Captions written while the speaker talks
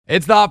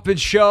It's the Hoffman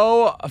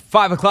Show,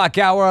 5 o'clock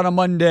hour on a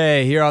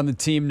Monday here on the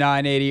Team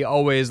 980,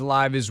 always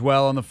live as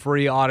well on the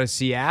free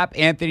Odyssey app.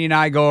 Anthony and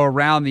I go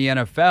around the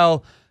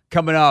NFL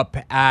coming up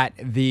at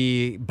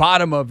the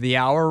bottom of the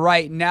hour.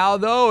 Right now,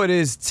 though, it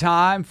is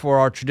time for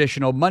our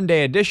traditional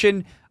Monday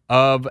edition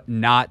of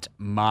Not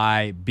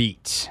My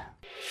Beat.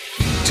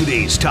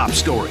 Today's top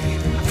story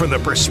from the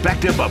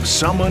perspective of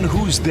someone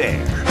who's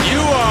there. You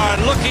are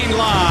looking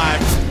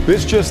live.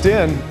 This just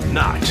in.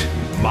 Not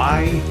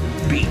My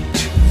Beat.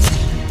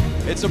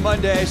 It's a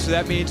Monday, so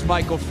that means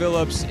Michael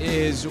Phillips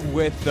is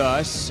with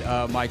us.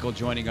 Michael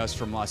joining us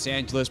from Los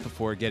Angeles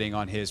before getting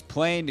on his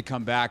plane to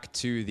come back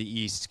to the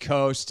East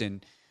Coast.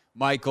 And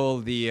Michael,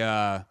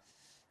 that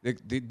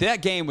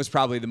game was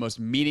probably the most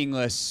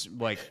meaningless,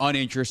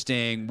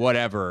 uninteresting,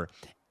 whatever,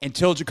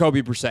 until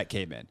Jacoby Brissett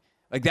came in.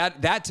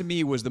 That to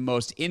me was the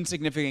most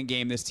insignificant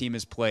game this team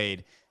has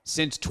played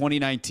since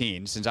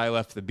 2019, since I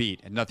left the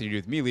beat. And nothing to do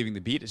with me leaving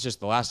the beat. It's just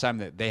the last time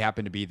that they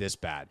happened to be this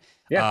bad.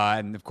 Yeah.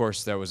 And, of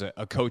course, there was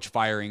a coach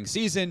firing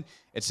season,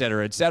 et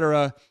cetera, et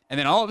cetera. And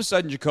then all of a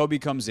sudden, Jacoby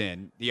comes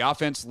in. The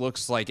offense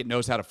looks like it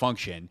knows how to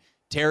function.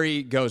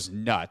 Terry goes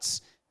nuts.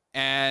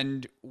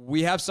 And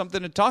we have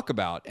something to talk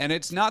about. And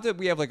it's not that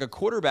we have, a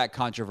quarterback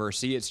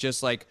controversy. It's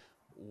just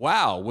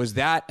wow, was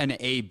that an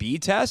A-B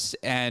test?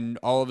 And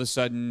all of a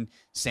sudden,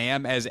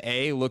 Sam as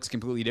A looks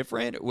completely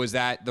different? Was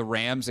that the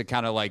Rams had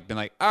kind of been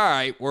all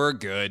right, we're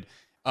good?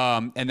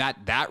 And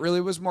that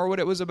really was more what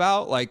it was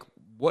about?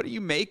 What do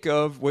you make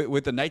of,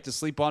 with the night to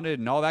sleep on it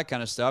and all that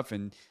kind of stuff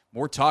and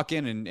more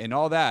talking and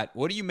all that?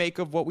 What do you make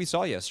of what we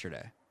saw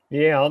yesterday?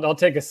 Yeah, I'll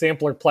take a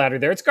sampler platter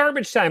there. It's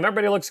garbage time.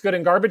 Everybody looks good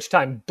in garbage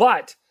time.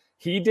 But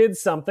he did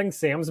something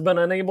Sam's been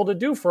unable to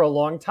do for a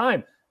long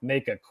time.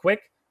 Make a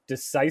quick,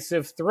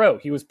 decisive throw.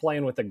 He was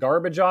playing with a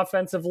garbage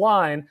offensive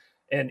line,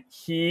 and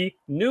he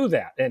knew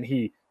that. And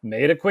he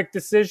made a quick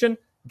decision,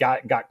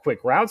 got quick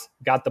routes,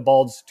 got the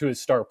balls to his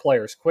star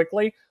players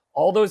quickly.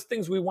 All those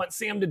things we want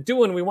Sam to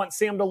do, and we want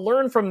Sam to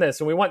learn from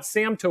this, and we want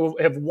Sam to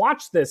have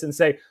watched this and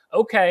say,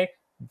 okay,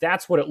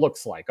 that's what it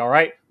looks like, all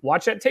right?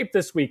 Watch that tape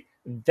this week.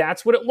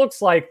 That's what it looks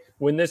like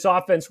when this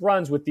offense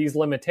runs with these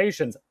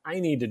limitations. I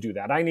need to do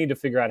that. I need to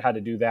figure out how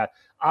to do that.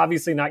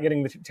 Obviously, not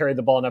getting Terry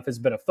the ball enough has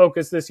been a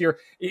focus this year.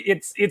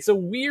 It's a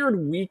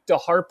weird week to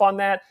harp on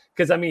that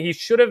because,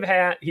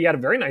 he had a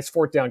very nice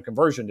fourth down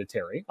conversion to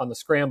Terry on the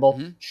scramble.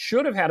 Mm-hmm.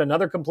 Should have had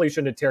another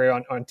completion to Terry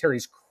on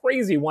Terry's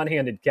crazy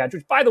one-handed catch,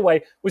 which, by the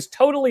way, was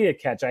totally a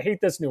catch. I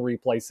hate this new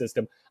replay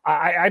system.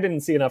 I didn't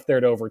see enough there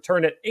to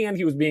overturn it, and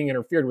he was being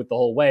interfered with the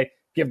whole way.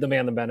 Give the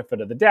man the benefit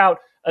of the doubt.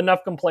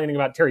 Enough complaining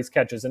about Terry's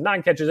catches and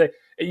non-catches.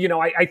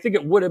 I think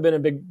it would have been a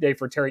big day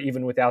for Terry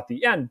even without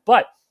the end.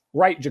 But,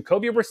 right,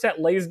 Jacoby Brissett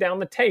lays down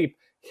the tape.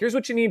 Here's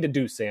what you need to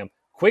do, Sam.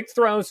 Quick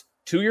throws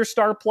to your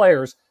star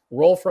players.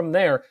 Roll from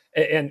there.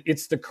 And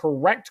it's the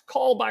correct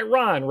call by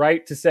Ron,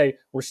 right, to say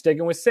we're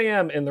sticking with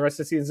Sam and the rest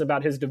of the season is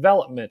about his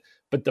development.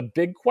 But the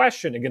big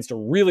question against a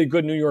really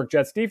good New York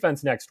Jets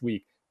defense next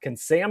week, can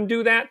Sam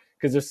do that?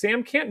 Because if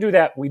Sam can't do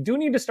that, we do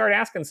need to start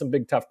asking some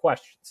big, tough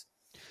questions.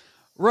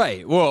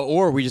 Right. Well,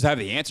 or we just have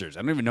the answers.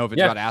 I don't even know if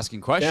it's about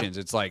asking questions.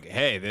 Yeah. It's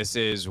hey, this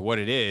is what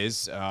it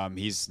is.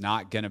 He's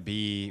not going to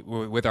be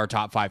with our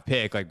top 5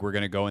 pick. We're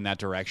going to go in that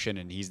direction,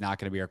 and he's not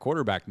going to be our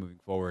quarterback moving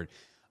forward.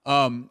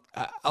 You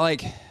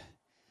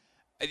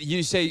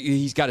say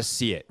he's got to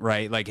see it,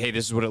 right? Hey,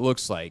 this is what it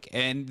looks like.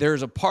 And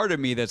there's a part of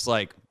me that's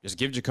just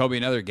give Jacoby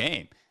another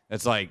game.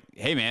 That's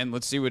hey, man,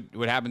 let's see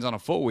what happens on a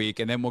full week,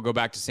 and then we'll go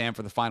back to Sam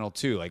for the final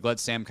 2. Let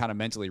Sam kind of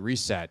mentally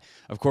reset.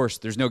 Of course,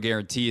 there's no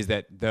guarantees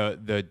that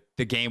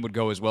the game would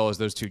go as well as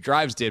those 2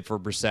 drives did for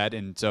Brissett,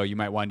 and so you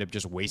might wind up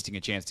just wasting a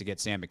chance to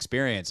get Sam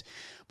experience.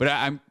 But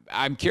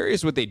I'm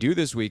curious what they do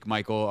this week,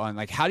 Michael, on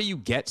how do you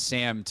get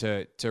Sam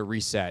to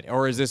reset?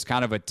 Or is this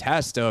kind of a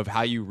test of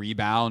how you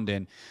rebound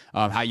and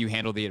how you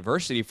handle the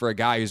adversity for a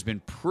guy who's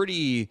been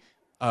pretty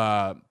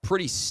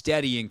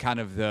steady in kind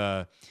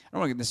of I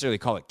don't want to necessarily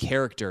call it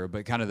character,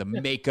 but kind of the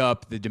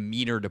makeup, the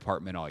demeanor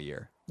department all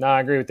year? No, I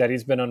agree with that.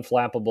 He's been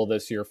unflappable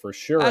this year for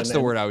sure. That's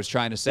the word I was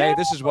trying to say. Yeah.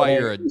 This is why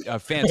you're a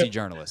fancy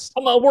journalist.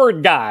 I'm a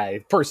word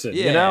guy person,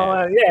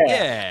 Yeah.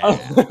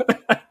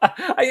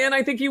 And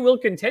I think he will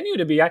continue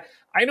to be. I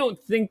don't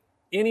think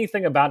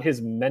anything about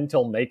his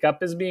mental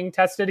makeup is being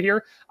tested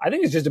here. I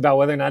think it's just about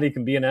whether or not he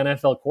can be an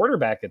NFL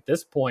quarterback at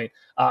this point.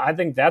 I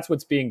think that's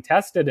what's being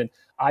tested. And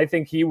I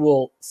think he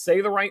will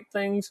say the right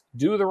things,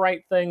 do the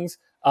right things,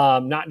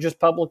 not just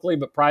publicly,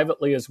 but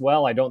privately as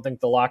well. I don't think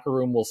the locker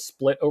room will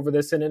split over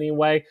this in any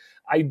way.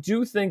 I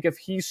do think if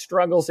he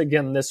struggles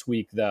again this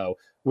week, though,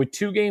 with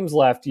 2 games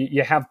left,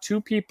 you have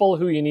 2 people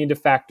who you need to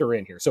factor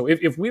in here. So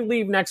if we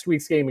leave next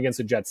week's game against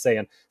the Jets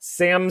saying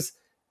Sam's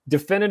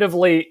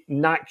definitively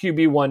not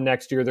QB1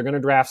 next year, they're going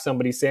to draft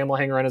somebody, Sam will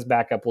hang around his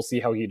backup, we'll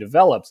see how he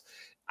develops.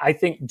 I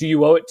think, do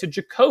you owe it to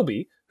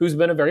Jacoby, who's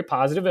been a very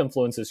positive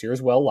influence this year,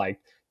 as well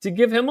liked, to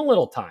give him a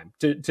little time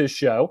to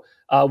show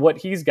what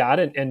he's got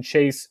and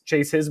chase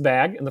his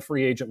bag in the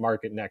free agent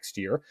market next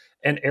year?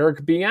 And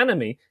Eric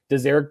Bieniemy,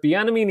 does Eric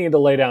Bieniemy need to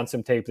lay down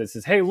some tape that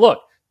says, hey,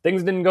 look,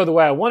 things didn't go the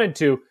way I wanted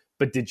to,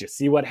 But did you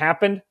see what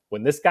happened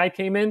when this guy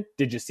came in?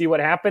 Did you see what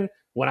happened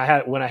when I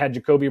had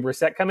Jacoby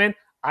Brissett come in?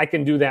 I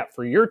can do that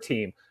for your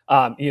team.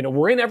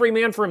 We're in every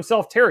man for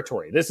himself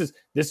territory. This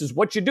is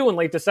what you do in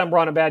late December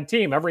on a bad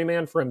team. Every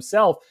man for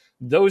himself.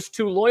 Those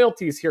two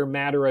loyalties here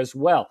matter as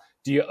well.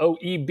 Do you owe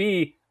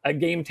EB a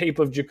game tape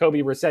of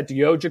Jacoby Brissett? Do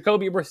you owe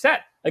Jacoby Brissett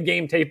a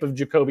game tape of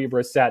Jacoby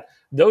Brissett?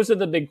 Those are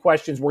the big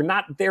questions. We're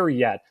not there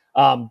yet,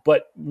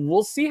 but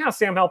we'll see how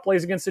Sam Howell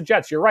plays against the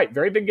Jets. You're right.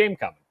 Very big game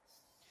coming.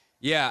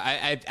 Yeah,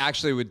 I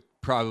actually would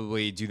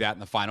probably do that in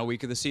the final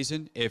week of the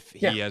season if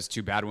he has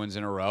two bad ones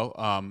in a row.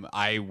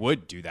 I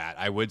would do that.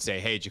 I would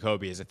say, hey,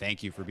 Jacoby, as a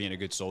thank you for being a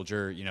good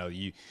soldier.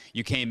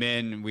 You came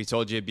in, we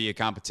told you it'd be a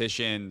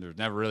competition. There's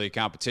never really a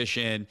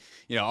competition,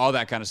 all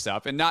that kind of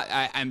stuff.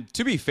 And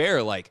to be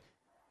fair, like,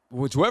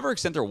 to whatever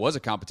extent there was a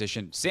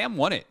competition, Sam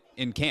won it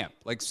in camp.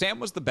 Like, Sam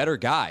was the better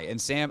guy. And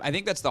Sam, I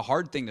think that's the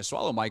hard thing to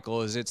swallow,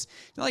 Michael, is it's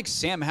not like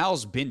Sam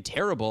Howell's been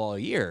terrible all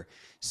year.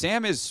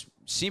 Sam is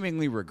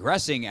seemingly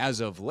regressing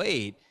as of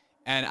late.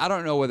 And I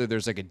don't know whether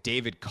there's like a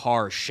David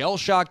Carr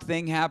shell-shocked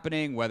thing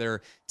happening,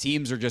 whether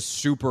teams are just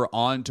super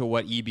on to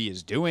what EB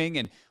is doing,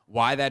 and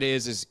why that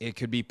is it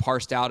could be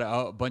parsed out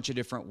a bunch of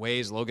different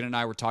ways. Logan and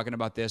I were talking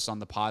about this on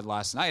the pod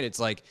last night. It's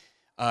like,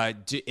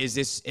 is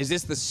this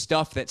the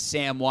stuff that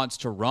Sam wants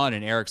to run?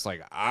 And Eric's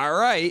like, all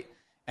right.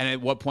 And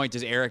at what point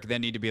does Eric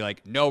then need to be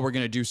like, no, we're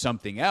going to do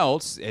something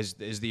else as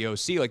the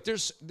OC? Like,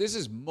 this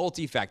is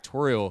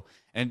multifactorial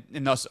and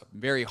thus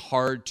very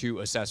hard to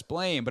assess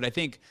blame. But I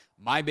think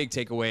my big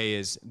takeaway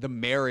is the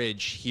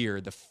marriage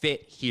here, the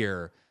fit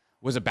here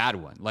was a bad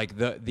one. Like,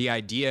 the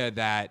idea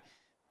that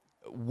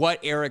what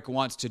Eric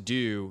wants to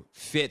do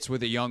fits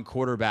with a young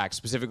quarterback,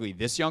 specifically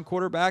this young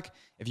quarterback.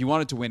 If you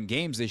wanted to win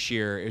games this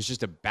year, it was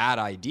just a bad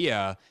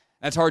idea.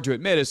 That's hard to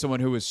admit as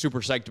someone who was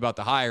super psyched about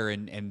the hire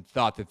and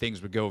thought that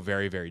things would go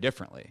very, very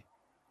differently.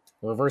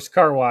 Reverse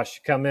car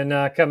wash. Come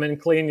in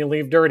clean, you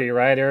leave dirty,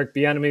 right? Eric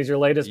Bieniemy's your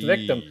latest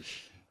victim.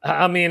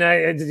 I mean,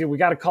 we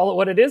got to call it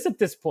what it is at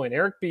this point.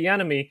 Eric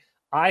Bieniemy,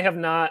 I have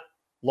not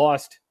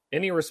lost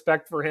any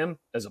respect for him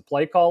as a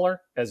play caller,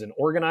 as an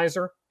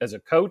organizer, as a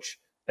coach,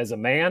 as a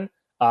man.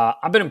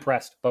 I've been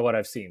impressed by what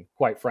I've seen,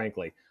 quite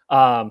frankly.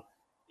 At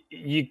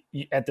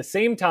the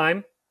same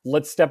time,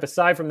 let's step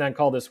aside from that and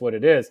call this what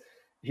it is.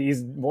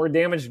 He's more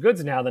damaged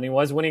goods now than he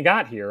was when he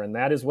got here, and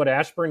that is what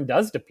Ashburn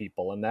does to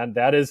people. And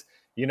that is,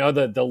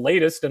 the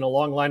latest in a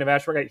long line of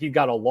Ashburn. He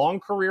got a long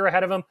career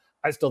ahead of him.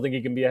 I still think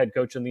he can be a head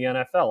coach in the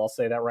NFL. I'll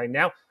say that right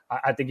now.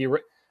 I think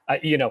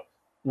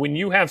when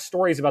you have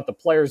stories about the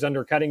players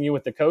undercutting you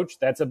with the coach,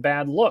 that's a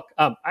bad look.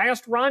 I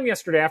asked Ron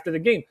yesterday after the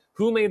game,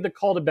 who made the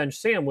call to bench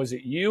Sam? Was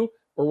it you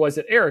or was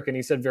it Eric? And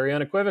he said very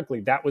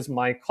unequivocally, that was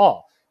my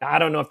call. Now, I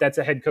don't know if that's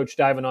a head coach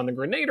diving on the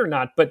grenade or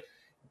not, but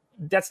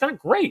that's not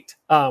great,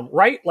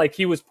 right? Like,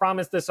 he was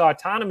promised this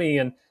autonomy,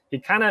 and he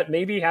kind of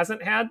maybe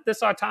hasn't had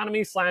this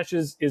autonomy /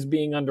 is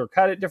being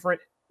undercut at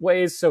different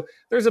ways. So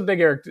there's a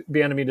big Eric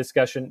Bieniemy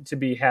discussion to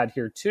be had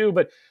here too.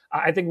 But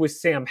I think with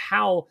Sam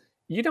Howell,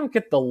 you don't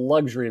get the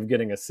luxury of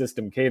getting a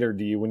system catered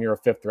to you when you're a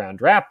 5th round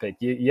draft pick.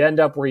 You end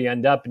up where you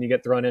end up, and you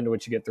get thrown into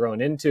what you get thrown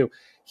into.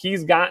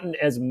 He's gotten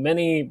as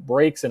many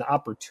breaks and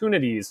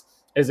opportunities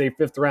as a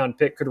 5th round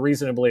pick could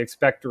reasonably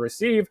expect to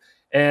receive.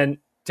 And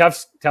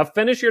tough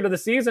finish here to the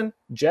season.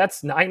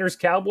 Jets, Niners,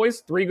 Cowboys,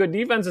 3 good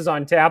defenses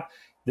on tap.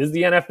 This is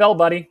the NFL,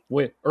 buddy.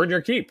 Earn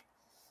your keep.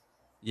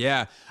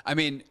 Yeah. I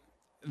mean,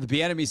 the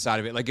Bieniemy side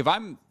of it, like, if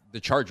I'm the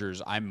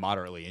Chargers, I'm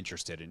moderately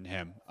interested in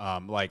him.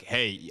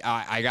 Hey,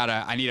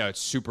 I need a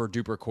super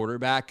duper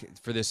quarterback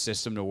for this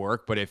system to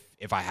work. But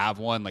if I have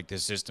one, like,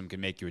 this system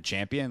can make you a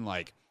champion,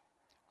 like,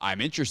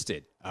 I'm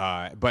interested.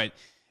 But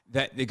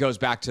that it goes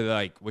back to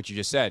like what you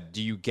just said.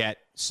 Do you get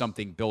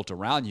something built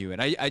around you?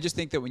 And I just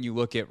think that when you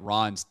look at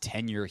Ron's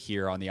tenure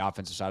here on the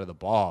offensive side of the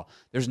ball,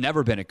 there's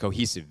never been a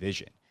cohesive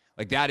vision.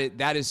 Like,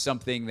 that is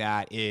something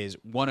that is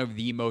one of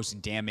the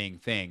most damning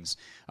things,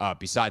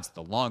 besides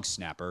the long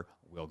snapper.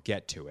 We'll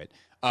get to it.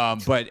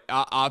 But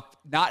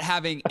not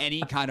having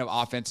any kind of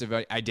offensive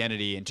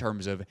identity in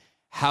terms of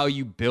how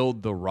you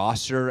build the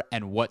roster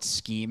and what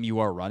scheme you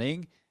are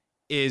running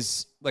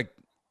is like,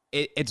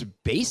 it's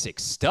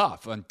basic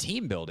stuff on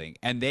team building.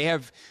 And they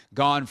have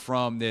gone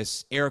from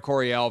this Eric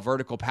Coryell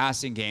vertical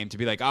passing game to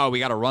be like, oh, we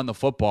got to run the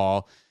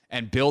football,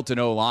 and built an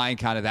O-line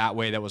kind of that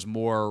way that was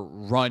more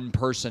run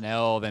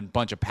personnel than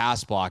bunch of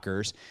pass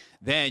blockers.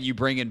 Then you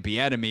bring in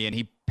Bieniemy, and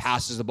he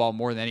passes the ball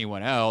more than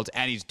anyone else,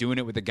 and he's doing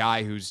it with a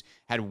guy who's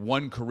had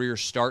one career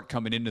start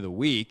coming into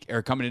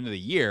the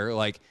year.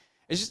 Like,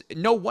 it's just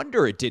no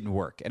wonder it didn't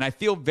work. And I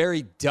feel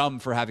very dumb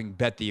for having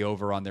bet the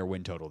over on their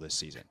win total this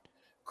season.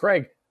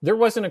 Craig, there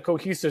wasn't a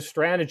cohesive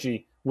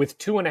strategy with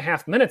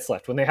 2.5 minutes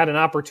left when they had an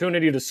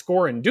opportunity to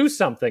score and do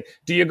something.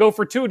 Do you go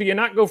for 2? Do you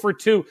not go for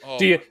 2? Oh,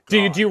 do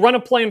you run a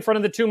play in front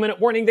of the 2-minute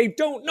warning? They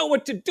don't know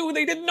what to do.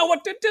 They didn't know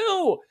what to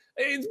do.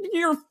 It's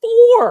year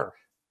 4.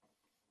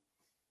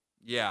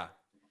 Yeah.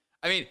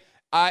 I mean,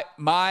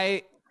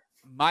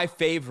 my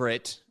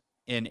favorite,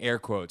 in air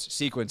quotes,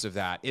 sequence of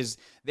that is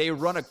they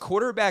run a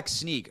quarterback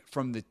sneak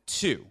from the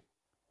 2,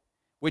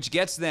 which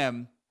gets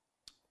them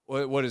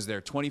what is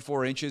there?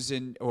 24 inches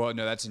in, well,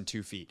 no, that's in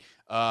 2 feet.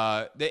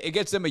 It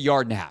gets them a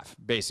yard and a half,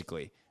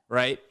 basically,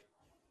 right?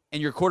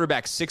 And your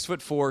quarterback's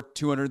 6'4",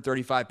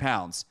 235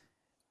 pounds.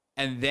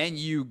 And then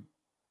you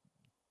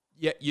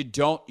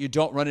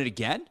don't run it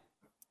again?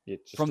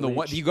 From the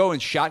one, you go in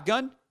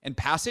shotgun and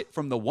pass it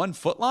from the 1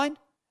 foot line?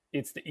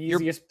 It's the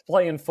easiest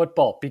play in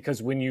football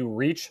because when you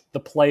reach, the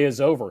play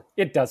is over.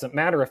 It doesn't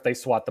matter if they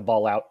swat the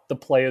ball out. The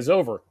play is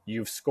over.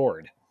 You've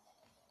scored.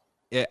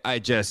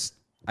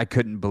 I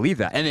couldn't believe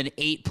that. And then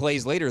 8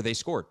 plays later, they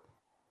scored.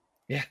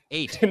 Yeah.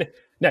 8.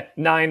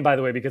 9, by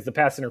the way, because the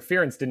pass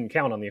interference didn't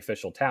count on the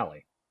official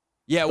tally.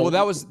 Yeah, well,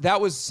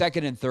 that was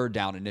second and third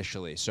down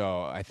initially.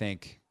 So I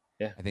think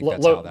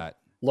that's how that.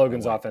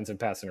 Logan's offensive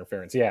pass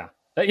interference. Yeah.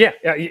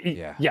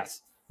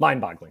 Yes.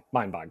 Mind-boggling.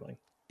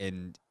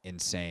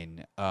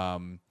 Insane.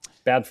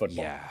 Bad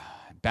football. Yeah.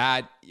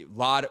 Bad.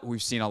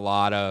 We've seen a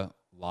lot of.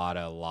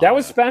 That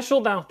was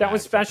special though. That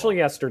was special football.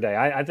 yesterday.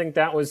 I think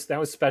that was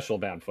special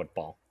bad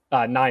football.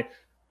 8,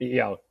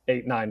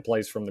 9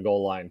 plays from the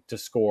goal line to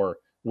score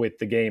with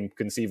the game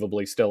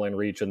conceivably still in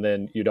reach, and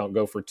then you don't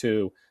go for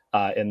 2,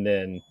 and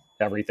then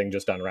everything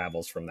just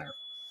unravels from there.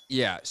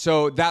 Yeah,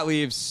 so that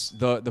leaves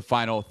the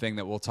final thing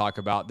that we'll talk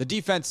about. The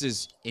defense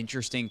is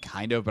interesting,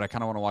 kind of, but I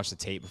kind of want to watch the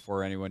tape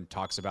before anyone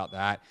talks about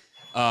that.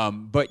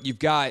 But you've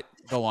got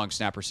the long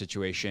snapper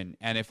situation,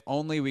 and if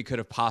only we could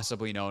have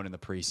possibly known in the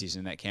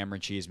preseason that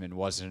Cameron Cheeseman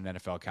wasn't an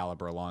NFL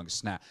caliber long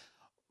snap.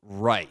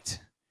 Right.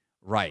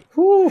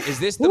 Is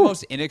this the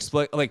most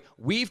inexplicable? Like,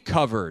 we've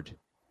covered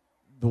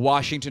the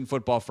Washington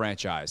football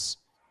franchise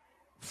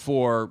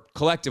for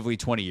collectively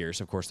 20 years.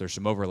 Of course, there's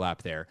some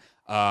overlap there,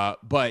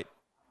 but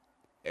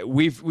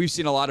we've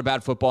seen a lot of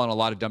bad football and a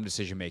lot of dumb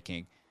decision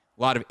making.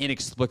 A lot of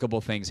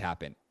inexplicable things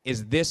happen.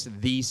 Is this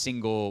the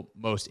single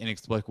most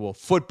inexplicable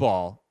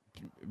football,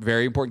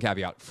 very important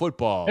caveat,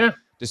 football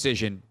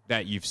decision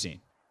that you've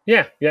seen?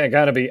 Yeah,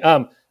 gotta be.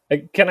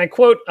 Can I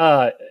quote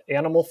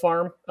Animal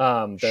Farm?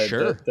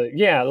 Sure.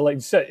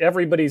 So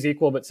everybody's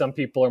equal, but some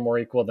people are more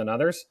equal than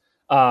others.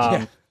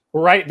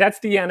 Right? That's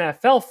the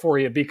NFL for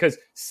you, because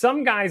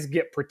some guys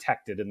get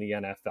protected in the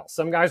NFL.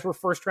 Some guys were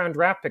first-round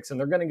draft picks, and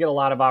they're going to get a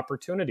lot of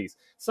opportunities.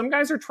 Some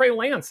guys are Trey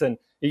Lance, and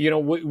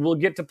we'll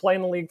get to play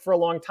in the league for a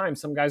long time.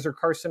 Some guys are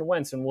Carson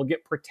Wentz, and will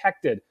get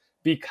protected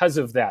because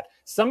of that.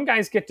 Some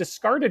guys get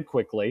discarded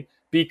quickly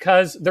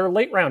because they're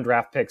late-round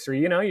draft picks, or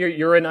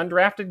you're an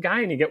undrafted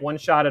guy and you get one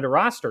shot at a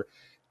roster.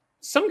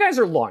 Some guys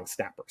are long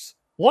snappers.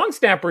 Long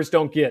snappers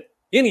don't get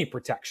any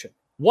protection.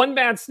 One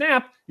bad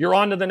snap, you're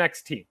on to the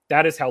next team.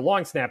 That is how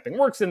long snapping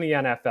works in the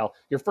NFL.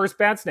 Your first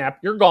bad snap,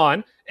 you're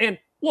gone. And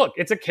look,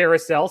 it's a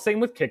carousel. Same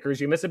with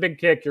kickers. You miss a big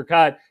kick, you're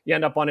cut, you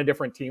end up on a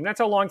different team. That's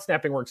how long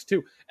snapping works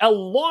too. A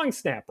long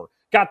snapper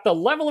got the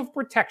level of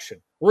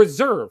protection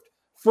reserved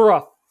for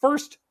a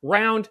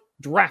first-round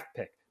draft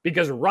pick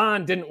because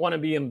Ron didn't want to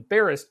be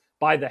embarrassed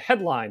by the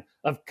headline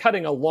of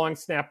cutting a long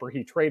snapper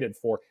he traded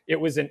for. It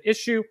was an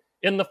issue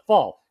in the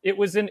fall. It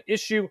was an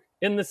issue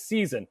in the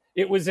season.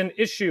 It was an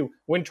issue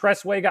when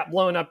Tress Way got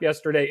blown up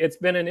yesterday. It's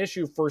been an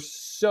issue for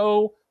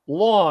so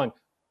long.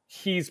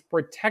 He's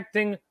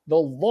protecting the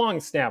long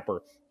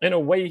snapper in a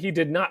way he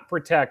did not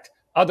protect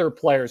other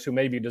players who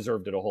maybe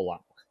deserved it a whole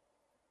lot more.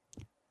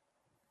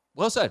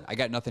 Well said. I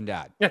got nothing to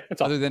add. Yeah,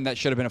 that's all. Other than that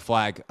should have been a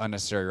flag,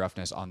 unnecessary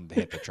roughness on the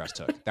hit that Tress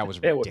took. That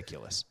was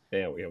ridiculous.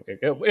 It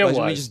was.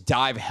 We just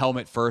dive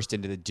helmet first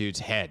into the dude's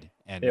head.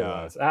 And it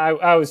was.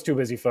 I was too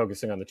busy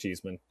focusing on the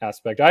Cheeseman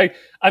aspect.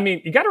 I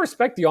mean, you got to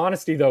respect the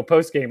honesty though.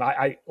 Post game,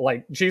 I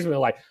like Cheeseman.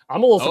 Like,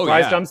 I'm a little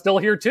surprised I'm still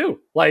here too.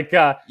 Like,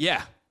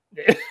 yeah.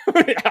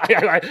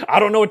 I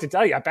don't know what to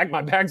tell you. I packed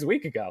my bags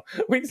weeks ago.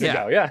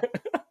 Yeah.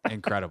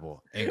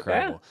 Incredible.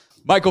 Yeah.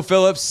 Michael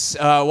Phillips,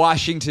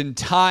 Washington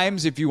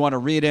Times, if you want to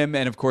read him.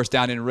 And, of course,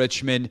 down in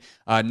Richmond,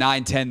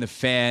 910 The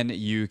Fan.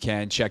 You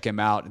can check him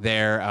out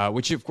there,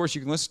 which, of course,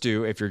 you can listen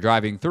to if you're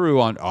driving through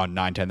on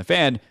 910 The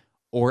Fan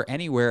or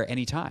anywhere,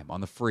 anytime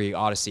on the free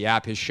Odyssey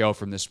app. His show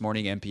from this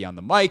morning, MP on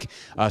the Mic,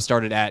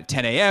 started at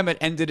 10 a.m. It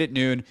ended at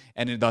noon,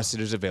 and thus it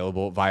is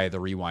available via the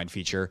Rewind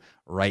feature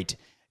right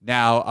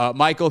now.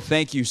 Michael,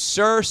 thank you,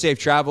 sir. Safe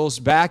travels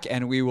back,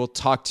 and we will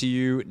talk to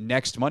you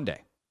next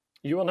Monday.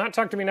 You will not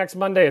talk to me next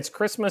Monday. It's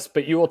Christmas,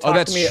 but you will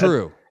talk to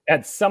me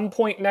at some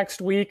point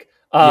next week.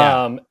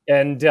 And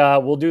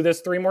we'll do this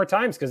 3 more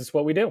times because it's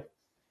what we do.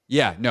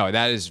 Yeah, no,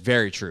 that is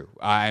very true.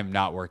 I'm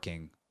not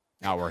working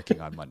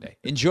on Monday.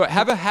 Enjoy.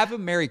 Have a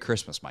Merry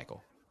Christmas,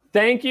 Michael.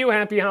 Thank you.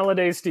 Happy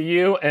holidays to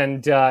you,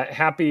 and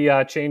happy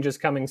changes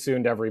coming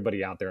soon to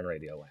everybody out there in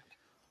Radio Land.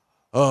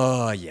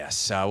 Oh,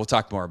 yes. We'll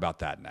talk more about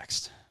that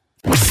next.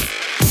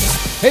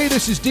 Hey,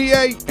 this is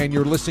DA, and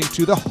you're listening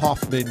to The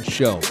Hoffman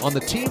Show on the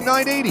Team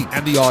 980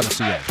 and the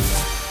Odyssey app.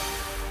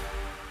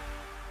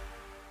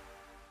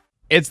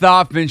 It's The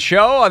Hoffman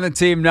Show on the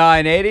Team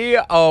 980,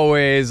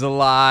 always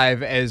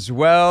live as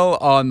well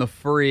on the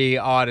free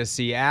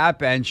Odyssey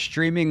app and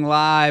streaming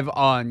live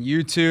on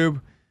YouTube,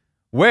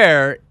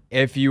 where,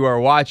 if you are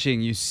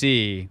watching, you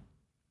see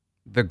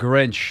the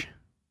Grinch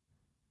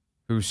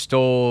who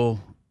stole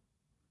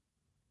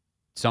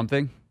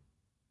something.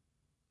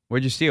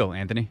 What'd you steal,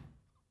 Anthony?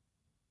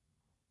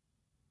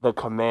 The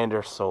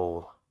Commander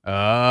Soul.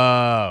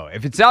 Oh,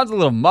 if it sounds a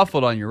little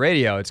muffled on your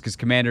radio, it's because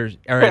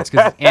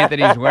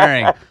Anthony's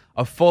wearing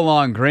a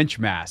full-on Grinch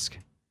mask.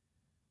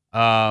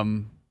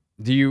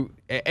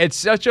 It's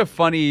such a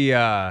funny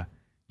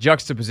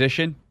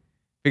juxtaposition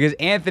because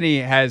Anthony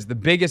has the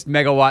biggest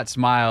megawatt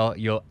smile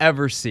you'll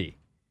ever see.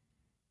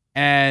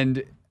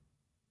 And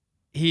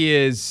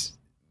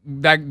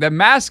the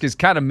mask is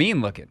kind of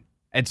mean looking.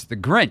 It's the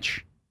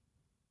Grinch.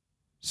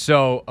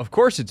 So, of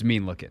course it's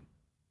mean looking.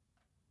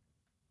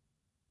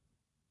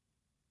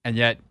 And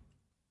yet,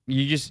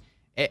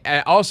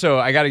 also,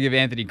 I got to give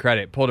Anthony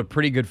credit, pulled a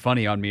pretty good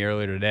funny on me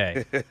earlier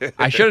today.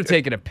 I should have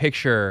taken a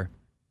picture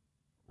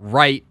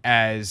right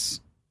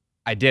as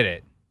I did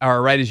it,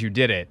 or right as you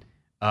did it.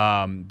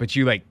 But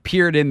you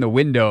peered in the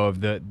window of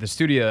the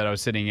studio that I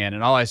was sitting in,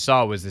 and all I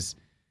saw was this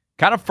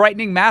kind of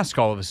frightening mask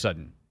all of a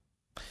sudden.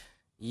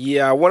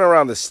 Yeah, I went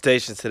around the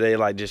station today,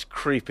 just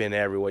creeping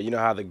everywhere. You know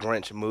how the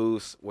Grinch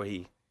moves, where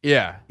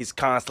he's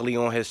constantly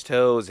on his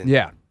toes. And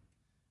yeah.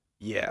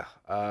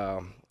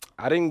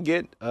 I didn't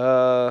get.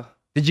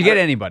 Did you get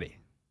anybody?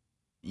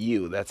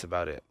 You. That's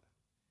about it.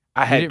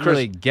 You didn't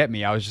really get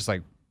me. I was just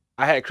like.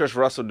 I had Chris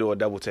Russell do a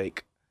double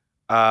take.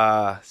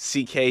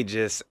 CK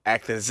just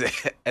acted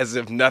as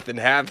if nothing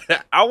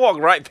happened. I walked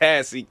right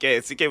past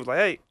CK. CK was like,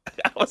 "Hey,"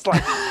 I was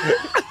like,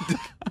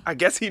 "I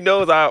guess he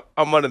knows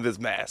I'm under this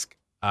mask."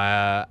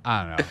 I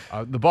don't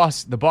know.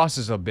 The boss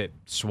is a bit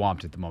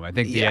swamped at the moment.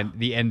 I think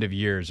the end of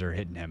years are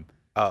hitting him.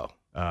 Oh,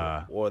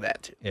 or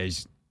that too. Yeah,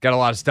 he's got a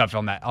lot of stuff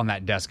on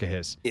that desk of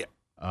his. Yeah.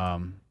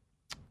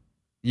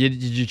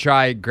 Did you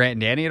try Grant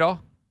and Danny at all?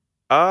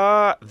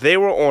 They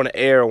were on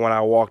air when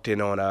I walked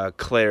in on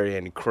Clary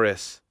and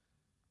Chris,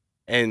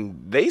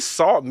 and they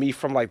saw me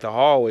from the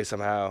hallway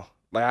somehow.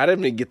 I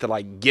didn't even get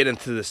to get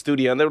into the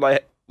studio, and they were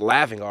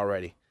laughing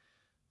already.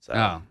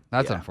 So,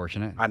 that's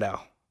unfortunate. I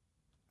know.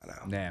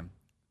 Damn.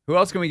 Who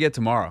else can we get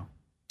tomorrow?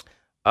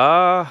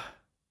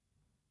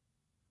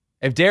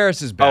 If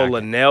Darius is back. Oh,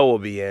 Linnell will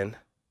be in.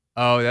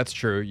 Oh, that's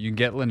true. You can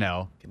get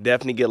Linnell. Can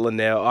definitely get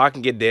Linnell. Oh, I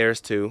can get Darius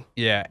too.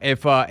 Yeah.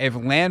 If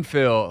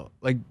Landfill,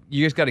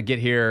 you just got to get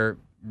here.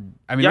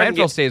 I mean,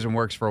 Landfill stays and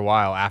works for a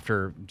while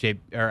after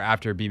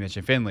B. Mitch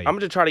and Finley. I'm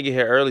gonna try to get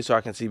here early so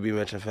I can see B.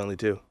 Mitch and Finley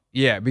too.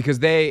 Yeah, because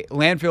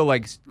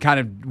Landfill kind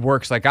of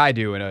works like I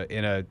do in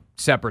a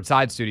separate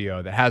side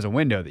studio that has a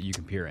window that you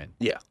can peer in.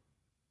 Yeah.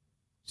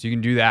 So you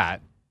can do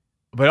that.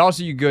 But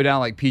also you go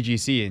down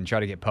PGC and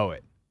try to get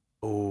Poet.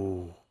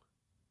 Ooh.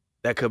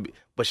 That could be,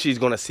 but she's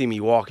going to see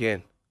me walk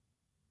in.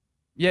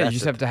 Yeah, you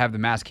just have to have the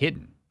mask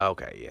hidden.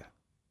 Okay, yeah.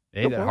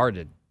 It ain't that hard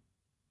to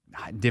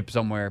dip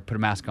somewhere, put a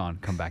mask on,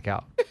 come back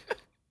out.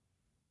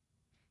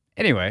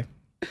 Anyway,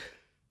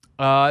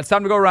 it's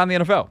time to go around the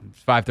NFL.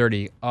 It's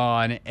 5:30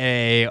 on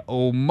a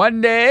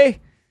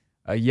Monday.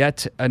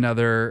 Yet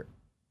another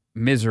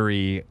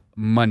misery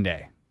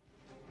Monday.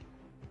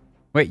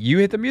 Wait, you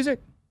hit the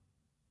music?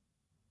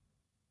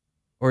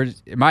 Or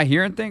am I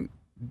hearing things?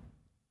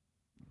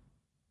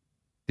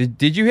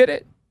 Did you hit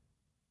it?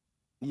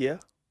 Yeah.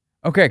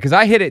 Okay, because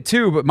I hit it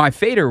too, but my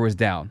fader was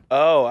down.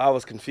 Oh, I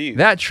was confused.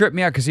 That tripped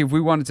me out because if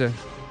we wanted to...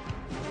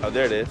 Oh,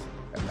 there it is.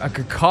 A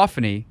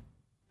cacophony.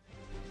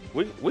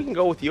 We can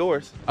go with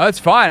yours. Oh, that's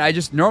fine.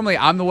 Normally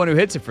I'm the one who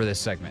hits it for this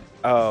segment.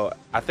 Oh,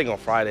 I think on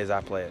Fridays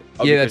I play it.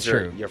 Oh, yeah, that's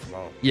true. You're from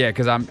home. Yeah,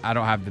 because I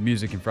don't have the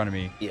music in front of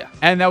me. Yeah.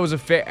 And that was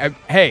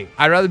hey,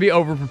 I'd rather be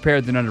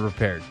over-prepared than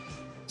under-prepared.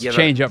 It's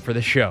change up for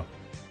the show.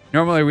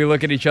 Normally we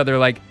look at each other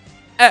like,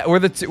 we're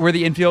the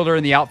infielder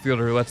and the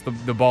outfielder who lets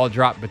the ball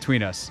drop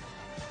between us.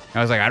 And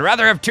I was like, I'd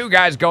rather have two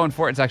guys going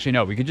for it. It's actually,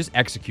 no, we could just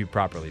execute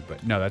properly,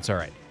 but no, that's all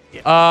right.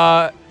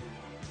 Yeah.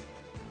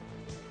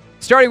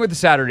 Starting with the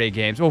Saturday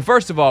games. Well,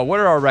 first of all,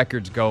 what are our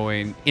records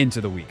going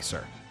into the week,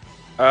 sir?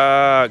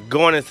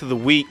 Going into the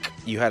week,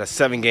 you had a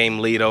 7-game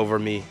lead over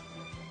me. You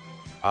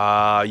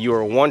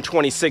were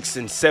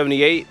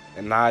 126-78,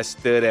 and I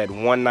stood at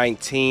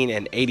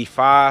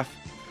 119-85.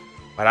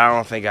 But I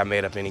don't think I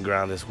made up any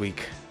ground this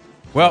week.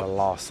 Well, I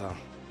lost some.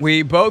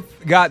 We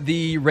both got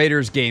the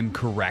Raiders game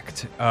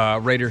correct.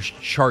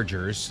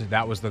 Raiders-Chargers.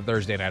 That was the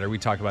Thursday nighter. We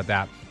talked about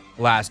that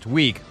last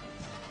week.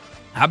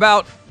 How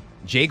about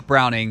Jake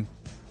Browning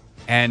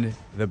and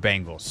the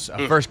Bengals?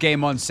 First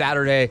game on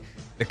Saturday.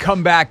 The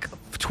comeback,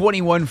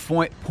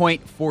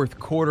 21-point fourth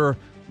quarter.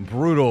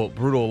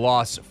 Brutal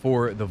loss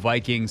for the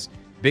Vikings.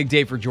 Big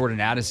day for Jordan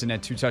Addison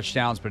at 2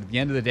 touchdowns. But at the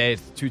end of the day,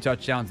 it's the 2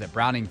 touchdowns that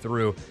Browning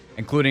threw,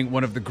 including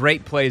one of the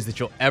great plays that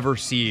you'll ever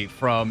see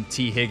from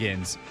T.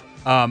 Higgins.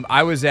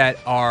 I was at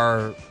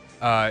our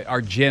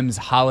gym's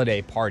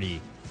holiday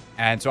party,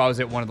 and so I was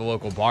at one of the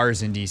local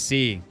bars in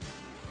D.C.,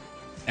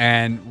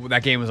 and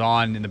that game was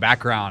on in the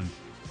background,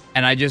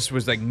 and I just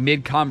was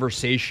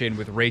mid-conversation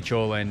with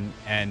Rachel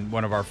and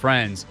one of our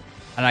friends,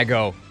 and I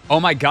go, oh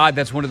my God,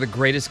 that's one of the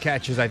greatest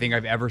catches I think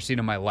I've ever seen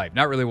in my life.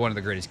 Not really one of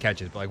the greatest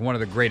catches, but one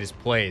of the greatest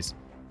plays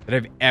that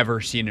I've ever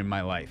seen in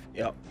my life.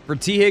 Yep. For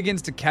T.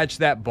 Higgins to catch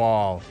that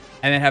ball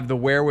and then have the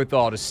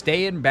wherewithal to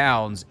stay in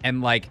bounds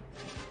and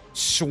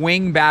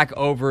swing back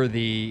over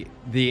the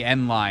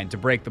end line to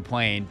break the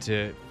plane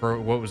for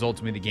what was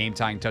ultimately the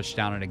game-tying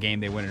touchdown in a game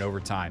they win in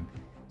overtime.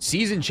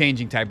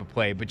 Season-changing type of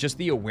play, but just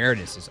the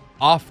awareness is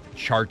off the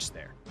charts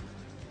there.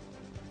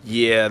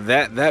 Yeah,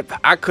 that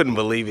I couldn't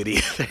believe it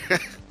either.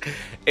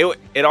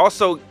 It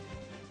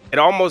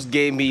almost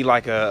gave me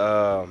like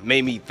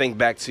made me think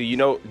back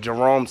to,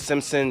 Jerome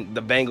Simpson,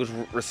 the Bengals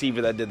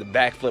receiver that did the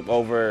backflip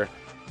over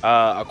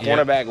a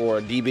cornerback or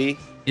a DB.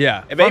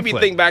 Yeah. It made me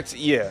think back to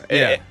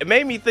It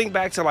made me think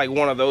back to like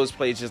one of those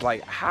plays, just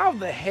like, how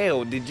the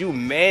hell did you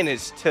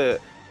manage to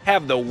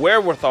have the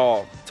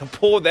wherewithal to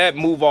pull that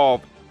move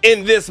off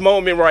in this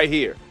moment right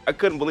here? I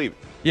couldn't believe it.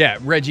 Yeah,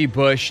 Reggie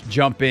Bush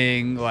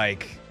jumping,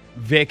 like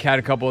Vic had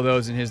a couple of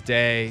those in his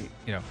day,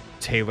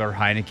 Taylor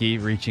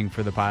Heineke reaching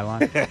for the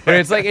pylon. But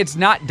it's like, it's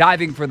not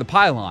diving for the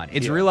pylon.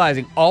 It's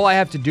realizing all I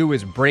have to do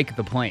is break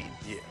the plane.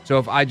 Yeah. So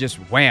if I just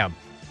wham.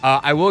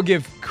 I will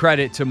give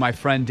credit to my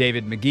friend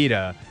David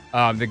Magida,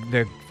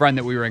 the friend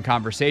that we were in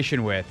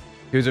conversation with,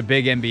 who's a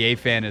big NBA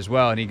fan as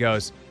well. And he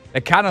goes,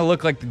 it kind of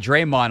looked like the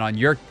Draymond on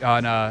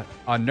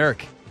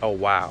Nurk. Oh,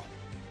 wow.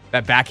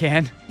 That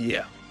backhand?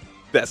 Yeah.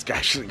 That's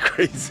actually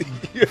crazy.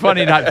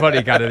 Funny, not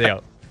funny kind of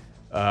deal.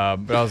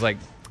 But I was like,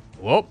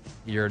 whoop,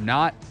 you're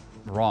not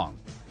wrong.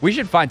 We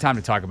should find time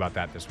to talk about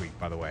that this week,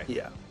 by the way.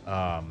 Yeah.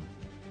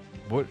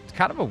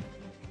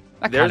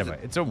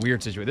 It's a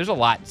weird situation. There's a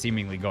lot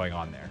seemingly going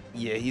on there.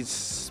 Yeah, he's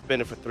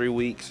suspended for 3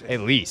 weeks.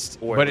 At least.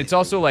 But it's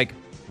also like,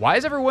 why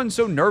is everyone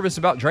so nervous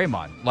about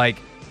Draymond? Like,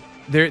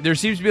 there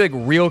seems to be like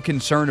real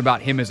concern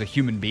about him as a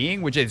human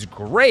being, which is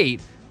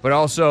great, but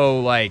also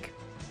like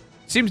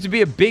seems to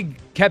be a big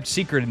kept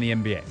secret in the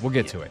NBA. We'll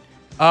get to it.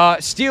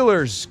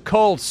 Steelers,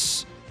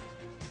 Colts.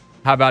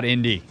 How about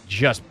Indy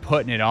just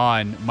putting it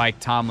on Mike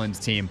Tomlin's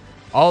team?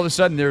 All of a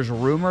sudden, there's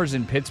rumors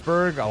in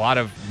Pittsburgh, a lot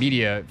of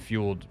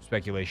media-fueled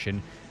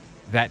speculation,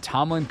 that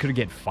Tomlin could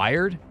get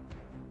fired.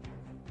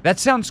 That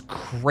sounds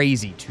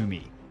crazy to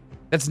me.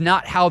 That's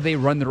not how they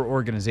run their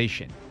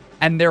organization.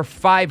 And they're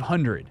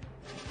 500.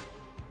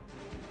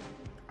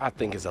 I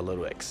think it's a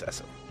little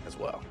excessive as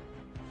well.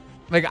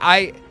 Like,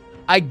 I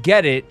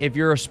get it if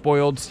you're a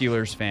spoiled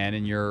Steelers fan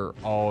and you're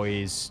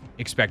always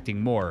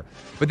expecting more.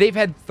 But they've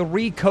had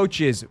 3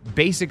 coaches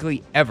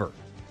basically ever.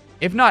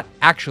 If not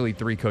actually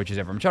 3 coaches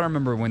ever. I'm trying to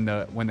remember when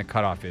the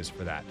cutoff is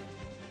for that.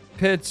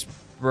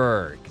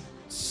 Pittsburgh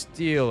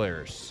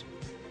Steelers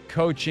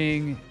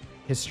coaching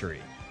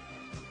history.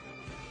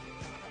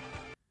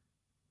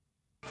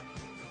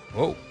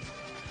 Whoa.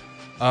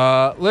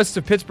 List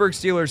of Pittsburgh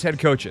Steelers head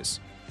coaches.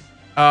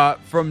 In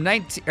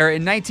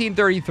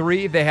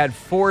 1933, they had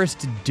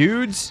Forrest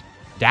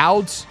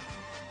Dowds,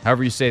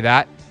 however you say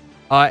that.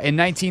 In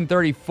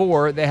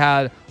 1934, they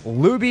had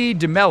Luby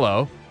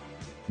DeMello.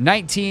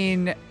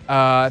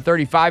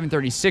 1935 and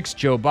 36,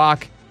 Joe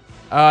Bach.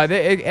 And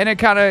it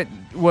kind of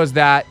was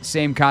that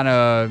same kind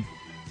of...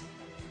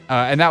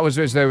 and that was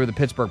as they were the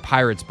Pittsburgh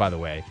Pirates, by the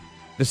way.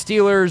 The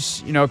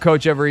Steelers,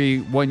 coach every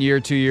 1 year,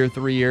 2 year,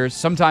 3 years,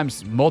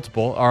 sometimes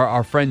multiple.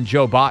 Our friend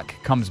Joe Bach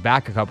comes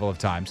back a couple of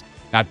times.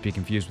 Not to be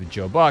confused with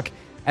Joe Buck.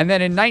 And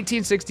then in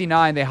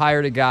 1969, they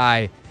hired a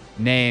guy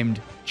named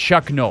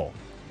Chuck Noll.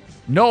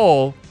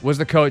 Noll was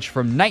the coach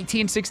from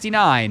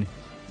 1969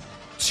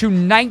 to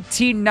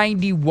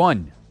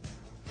 1991.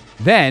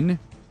 Then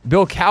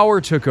Bill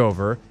Cowher took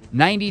over,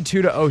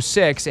 92 to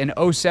 06, and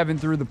 07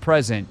 through the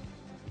present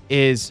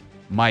is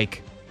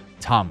Mike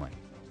Tomlin.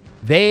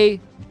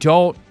 They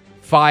don't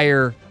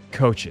fire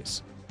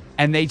coaches.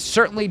 And they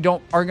certainly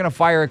aren't going to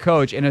fire a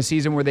coach in a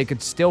season where they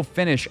could still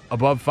finish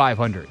above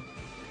 500.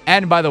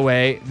 And by the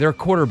way, their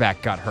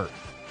quarterback got hurt.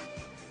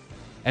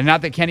 And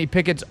not that Kenny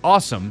Pickett's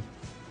awesome,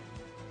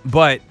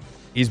 but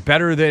he's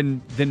better than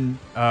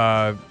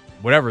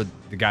whatever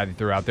the guy they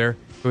threw out there.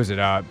 Who was it?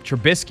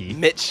 Trubisky.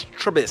 Mitch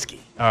Trubisky.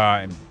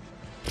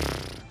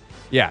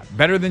 Yeah,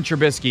 better than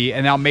Trubisky.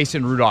 And now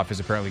Mason Rudolph is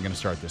apparently going to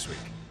start this week.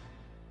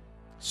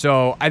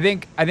 So I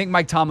think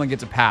Mike Tomlin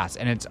gets a pass,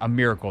 and it's a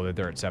miracle that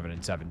they're at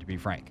 7-7, to be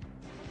frank.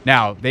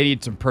 Now, they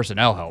need some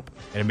personnel help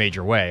in a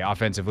major way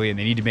offensively, and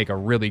they need to make a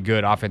really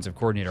good offensive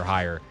coordinator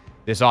hire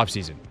this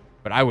offseason.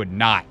 But I would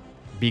not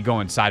be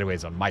going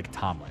sideways on Mike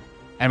Tomlin.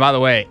 And by the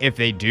way, if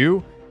they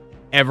do,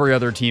 every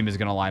other team is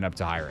going to line up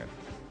to hire him,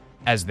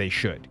 as they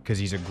should, because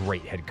he's a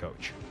great head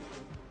coach.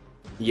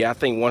 Yeah, I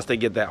think once they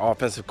get that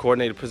offensive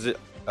coordinator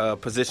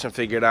position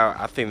figured out,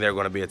 I think they're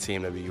going to be a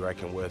team to be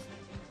reckoned with.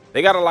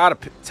 They got a lot of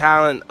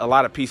talent, a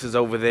lot of pieces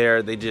over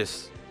there. They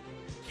just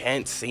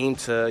can't seem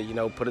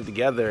to, put it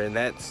together, and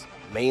that's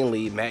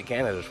mainly Matt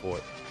Canada's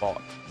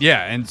fault.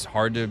 Yeah, and it's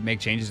hard to make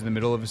changes in the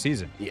middle of a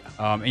season. Yeah.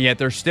 And yet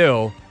they're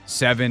still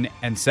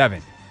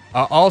 7-7.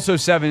 Also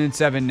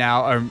 7-7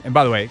 now. And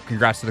by the way,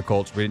 congrats to the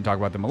Colts. We didn't talk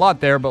about them a lot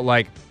there,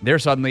 but they're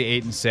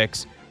suddenly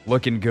 8-6,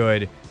 looking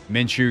good.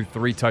 Minshew,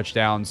 3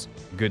 touchdowns,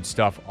 good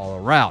stuff all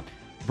around.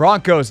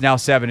 Broncos now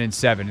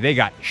 7-7. They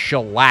got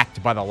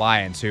shellacked by the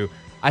Lions, who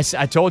I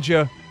told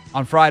you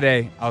on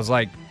Friday. I was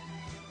like,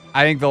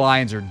 I think the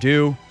Lions are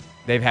due.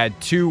 They've had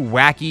 2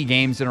 wacky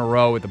games in a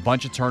row with a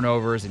bunch of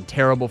turnovers and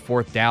terrible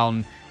fourth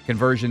down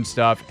conversion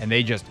stuff, and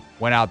they just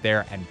went out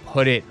there and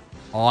put it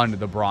on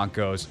the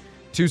Broncos.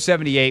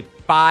 278,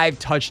 5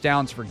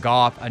 touchdowns for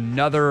Goff,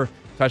 another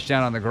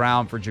touchdown on the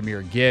ground for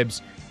Jahmyr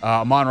Gibbs.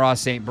 Amon-Ra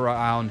St.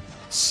 Brown,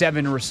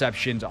 7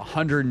 receptions,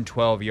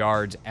 112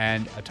 yards,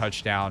 and a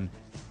touchdown.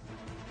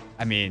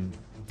 I mean,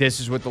 this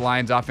is what the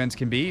Lions offense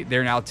can be.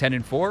 They're now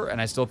 10-4, and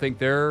I still think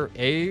they're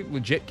a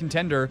legit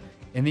contender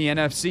in the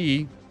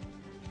NFC,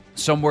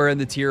 somewhere in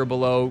the tier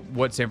below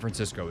what San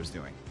Francisco is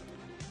doing.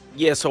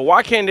 Yeah, so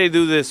why can't they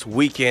do this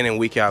week in and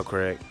week out,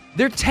 Craig?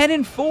 They're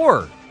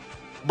 10-4.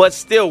 But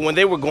still, when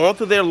they were going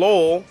through their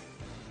lull,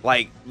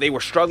 like they were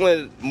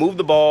struggling to move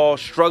the ball,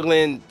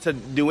 struggling to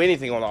do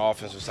anything on the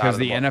offensive side of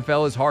the ball. Because the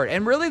NFL is hard.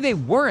 And really they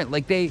weren't.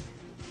 Like they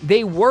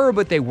were,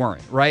 but they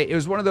weren't, right? It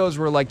was one of those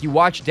where like you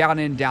watch down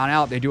in, down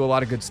out, they do a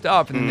lot of good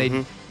stuff, and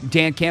then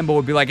Dan Campbell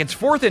would be like, it's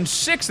 4th and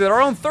 6 at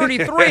our own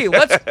 33.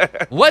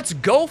 Let's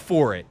go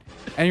for it.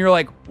 And you're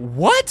like,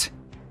 what?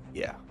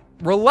 Yeah.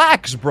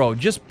 Relax, bro.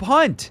 Just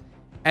punt.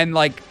 And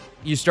like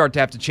you start to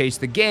have to chase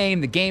the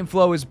game. The game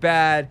flow is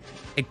bad.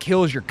 It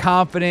kills your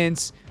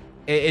confidence.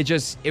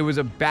 It was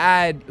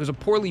a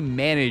poorly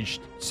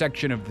managed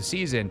section of the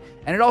season.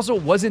 And it also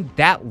wasn't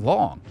that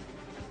long.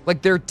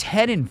 Like they're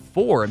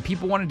 10-4 and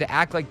people wanted to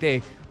act like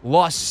they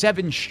lost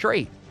 7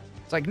 straight.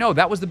 It's like, no,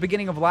 that was the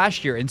beginning of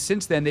last year. And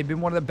since then, they've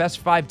been one of the best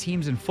 5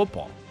 teams in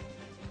football.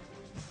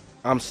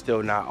 I'm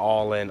still not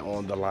all in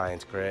on the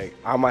Lions, Craig.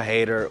 I'm a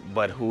hater,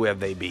 but who have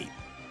they beat?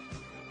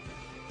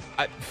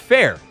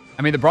 Fair.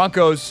 I mean, the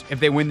Broncos, if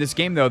they win this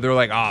game, though, they're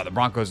like, the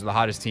Broncos are the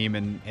hottest team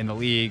in the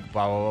league,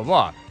 blah, blah, blah,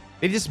 blah.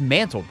 They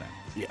dismantled them.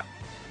 Yeah.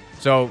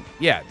 So,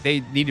 yeah,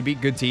 they need to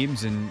beat good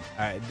teams, and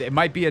it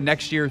might be a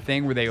next year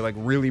thing where they, like,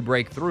 really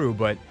break through,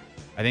 but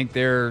I think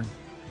they're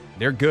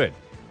good.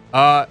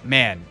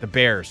 Man, the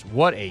Bears,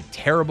 what a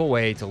terrible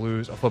way to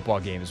lose a football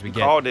game as we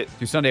get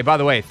to Sunday. By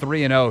the way,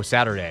 3-0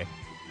 Saturday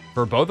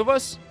for both of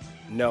us?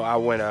 No, I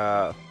went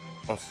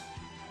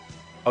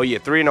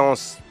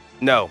 3-0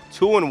 No,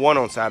 2-1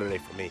 on Saturday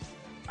for me.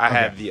 I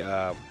had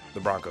the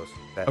Broncos.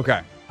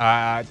 Okay.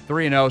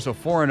 3-0, so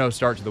 4-0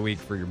 start to the week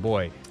for your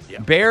boy. Yeah.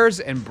 Bears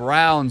and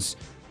Browns,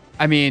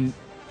 I mean,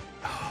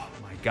 oh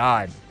my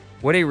God.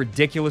 What a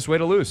ridiculous way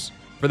to lose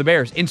for the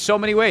Bears in so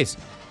many ways.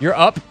 You're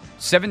up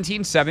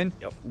 17-7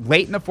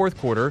 late in the fourth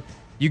quarter.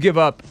 You give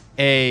up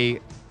a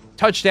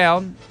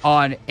touchdown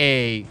on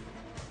a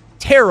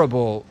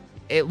terrible,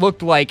 it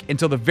looked like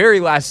until the very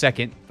last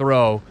second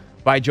throw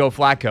by Joe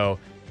Flacco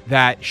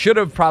that should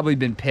have probably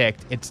been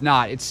picked. It's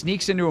not. It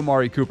sneaks into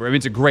Amari Cooper. I mean,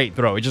 it's a great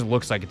throw. It just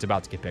looks like it's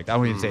about to get picked. I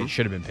don't even say it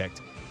should have been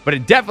picked. But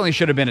it definitely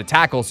should have been a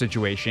tackle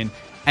situation.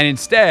 And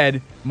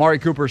instead, Amari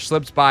Cooper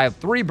slips by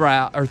 3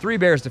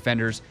 Bears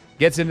defenders,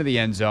 gets into the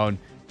end zone,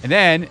 and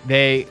then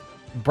the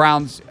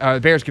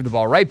Bears give the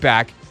ball right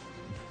back.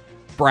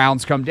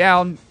 Browns come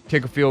down,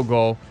 kick a field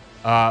goal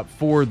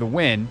for the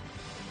win.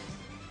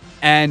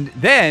 And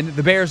then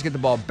the Bears get the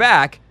ball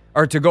back,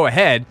 or to go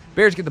ahead.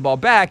 Bears get the ball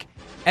back,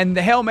 and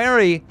the Hail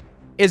Mary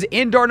is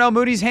in Darnell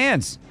Mooney's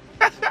hands.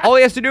 All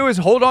he has to do is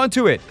hold on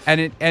to it.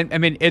 And I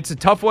mean, it's a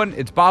tough one.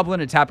 It's bobbling.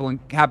 It's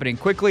happening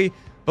quickly.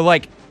 But,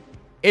 like,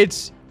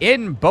 it's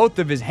in both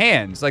of his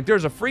hands. Like,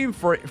 there's a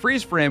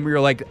freeze frame where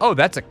you're like, oh,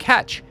 that's a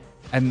catch.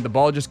 And the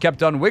ball just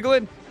kept on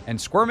wiggling and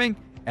squirming.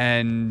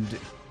 And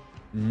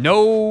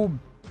no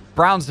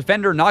Browns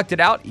defender knocked it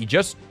out. He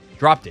just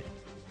dropped it.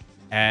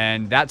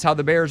 And that's how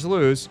the Bears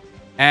lose.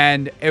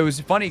 And it was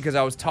funny because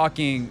I was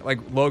talking, like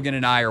Logan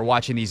and I are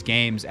watching these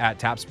games at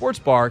Tap Sports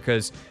Bar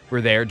because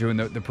we're there doing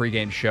the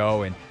pregame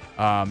show. And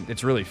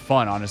it's really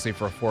fun, honestly,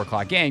 for a 4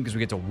 o'clock game because we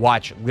get to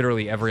watch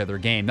literally every other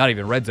game, not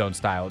even red zone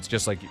style. It's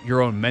just like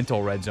your own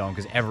mental red zone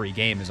because every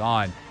game is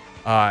on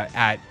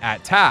at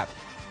Tap.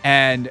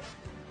 And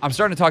I'm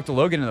starting to talk to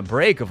Logan in the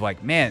break of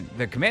like, man,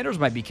 the Commanders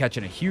might be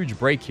catching a huge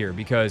break here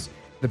because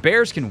the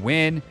Bears can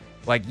win.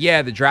 Like,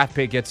 yeah, the draft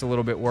pick gets a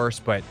little bit worse,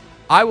 but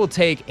I will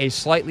take a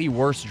slightly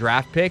worse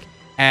draft pick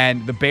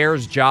and the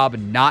Bears' job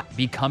not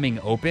becoming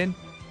open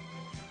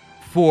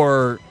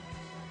for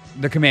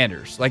the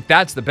Commanders. Like,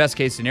 that's the best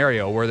case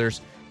scenario where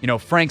there's,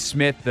 Frank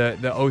Smith,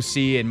 the OC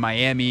in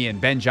Miami, and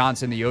Ben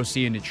Johnson, the OC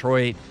in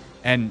Detroit,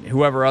 and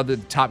whoever other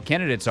top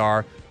candidates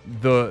are,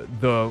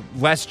 the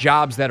less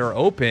jobs that are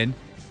open,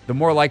 the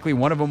more likely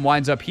one of them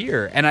winds up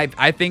here. And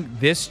I think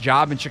this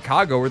job in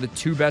Chicago are the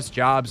 2 best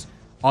jobs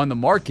on the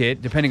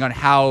market, depending on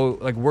how,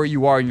 like, where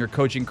you are in your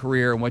coaching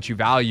career and what you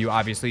value.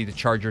 Obviously, the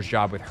Chargers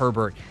job with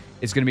Herbert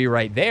is going to be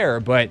right there.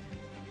 But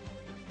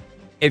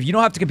if you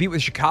don't have to compete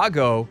with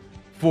Chicago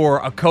for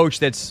a coach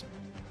that's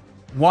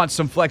wants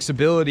some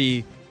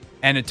flexibility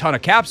and a ton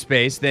of cap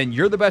space, then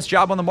you're the best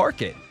job on the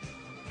market.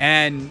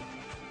 And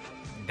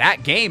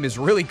that game is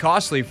really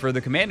costly for the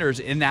Commanders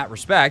in that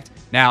respect.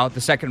 Now, the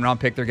second-round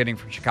pick they're getting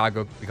from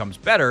Chicago becomes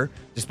better,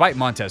 despite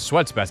Montez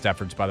Sweat's best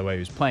efforts, by the way,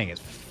 who's playing his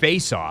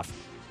face off.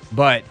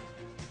 But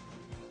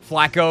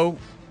Flacco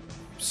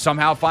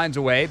somehow finds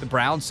a way. The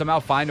Browns somehow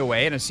find a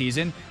way in a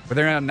season where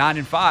they're now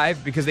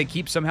 9-5 because they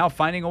keep somehow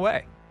finding a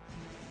way.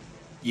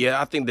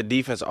 Yeah, I think the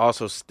defense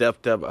also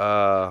stepped up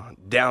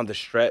down the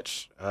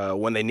stretch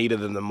when they needed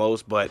them the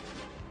most. But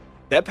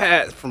That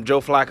pass from Joe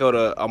Flacco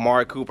to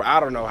Amari Cooper, I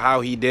don't know how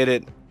he did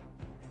it.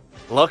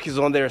 Luck is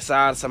on their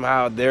side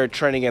somehow. They're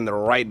trending in the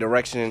right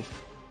direction,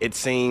 it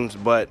seems.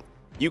 But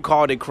you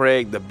called it,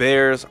 Craig. The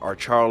Bears are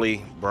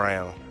Charlie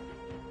Brown.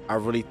 I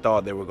really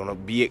thought they were going to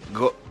be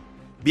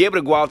able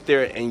to go out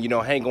there and,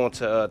 hang on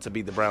to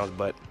beat the Browns.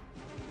 But,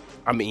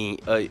 I mean,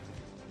 I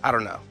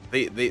don't know.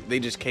 They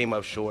just came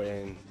up short,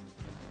 and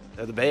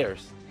they're the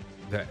Bears.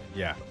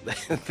 Yeah.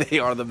 They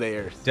are the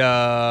Bears.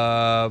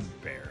 The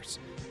Bears.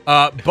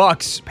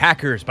 Bucks,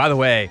 Packers, by the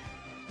way,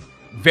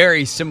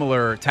 very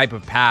similar type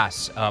of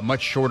pass,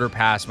 much shorter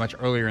pass, much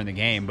earlier in the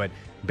game, but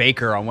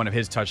Baker on one of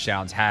his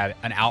touchdowns had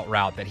an out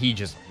route that he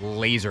just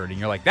lasered, and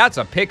you're like, that's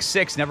a pick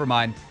six, never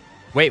mind.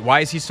 Wait, why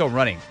is he still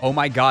running? Oh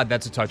my God,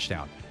 that's a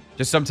touchdown.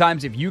 Just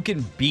sometimes if you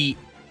can beat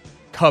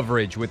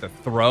coverage with a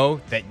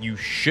throw that you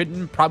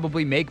shouldn't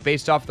probably make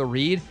based off the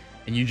read,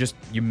 and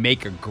you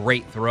make a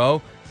great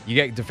throw, you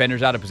get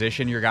defenders out of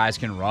position, your guys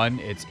can run.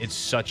 It's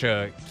such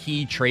a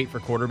key trait for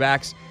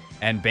quarterbacks,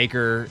 and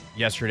Baker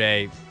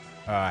yesterday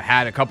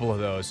had a couple of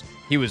those.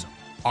 He was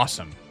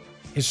awesome,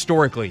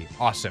 historically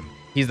awesome.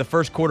 He's the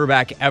first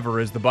quarterback ever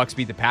as the Bucs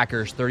beat the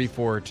Packers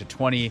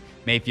 34-20.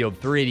 Mayfield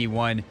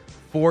 381,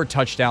 4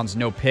 touchdowns,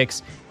 no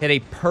picks. Hit a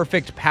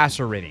perfect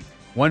passer rating,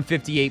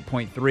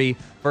 158.3.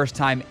 First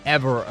time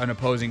ever an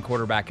opposing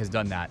quarterback has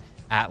done that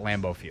at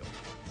Lambeau Field.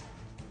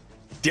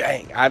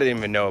 Dang, I didn't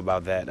even know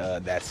about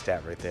that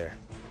stat right there.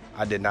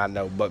 I did not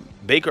know. But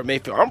Baker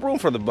Mayfield, I'm rooting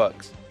for the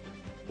Bucs.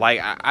 Like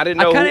I didn't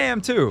know. I kind of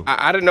am too.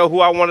 I didn't know who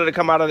I wanted to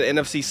come out of the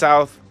NFC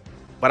South,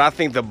 but I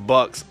think the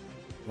Bucs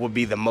would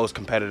be the most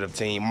competitive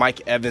team.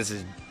 Mike Evans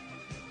is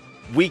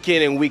week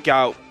in and week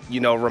out,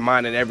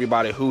 reminding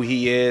everybody who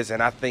he is.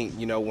 And I think,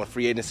 when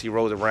free agency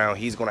rolls around,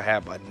 he's going to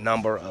have a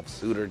number of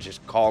suitors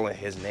just calling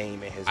his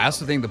name and his. I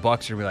also think the Bucs are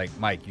going to be like,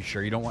 Mike, you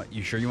sure you want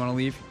to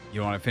leave? You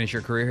don't want to finish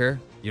your career here?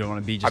 You don't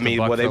want to be just a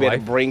Buck they for better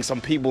life? bring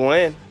some people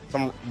in.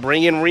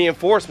 Bring in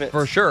reinforcements.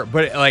 For sure.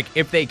 But,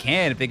 if they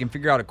can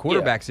figure out a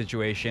quarterback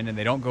situation and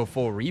they don't go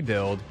full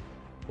rebuild,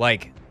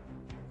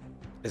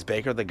 is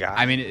Baker the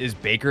guy? Is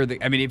Baker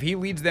if he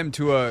leads them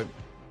to a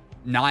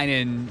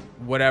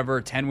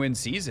 10-win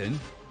season,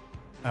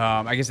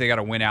 I guess they got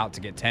to win out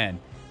to get 10.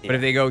 Yeah. But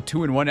if they go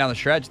 2-1 down the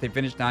stretch, they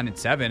finish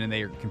 9-7, and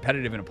they are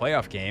competitive in a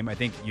playoff game, I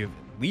think you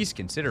at least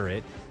consider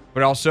it.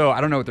 But also, I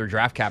don't know what their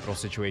draft capital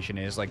situation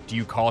is. Do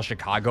you call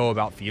Chicago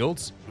about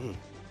Fields?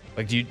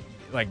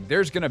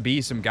 There's going to be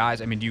some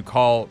guys. Do you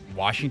call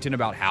Washington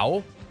about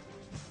Howell?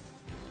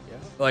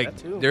 Yeah,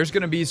 there's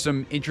going to be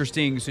some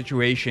interesting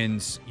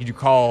situations. You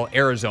call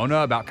Arizona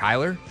about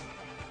Kyler?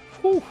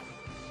 Whew.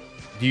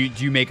 Do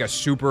you make a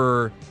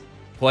super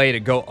play to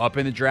go up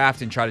in the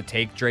draft and try to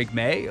take Drake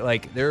May?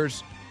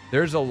 There's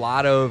a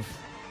lot of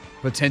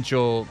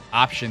potential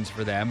options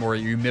for them, or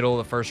you middle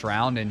of the first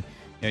round and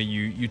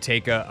you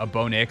take a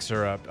Bo Nix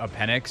or a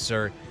Penix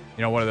or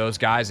one of those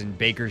guys, and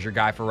Baker's your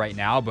guy for right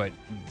now. But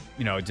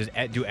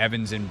do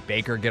Evans and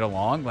Baker get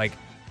along?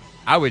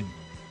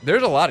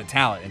 There's a lot of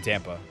talent in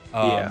Tampa.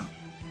 Yeah.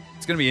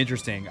 It's going to be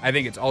interesting. I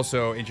think it's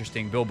also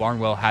interesting. Bill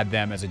Barnwell had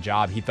them as a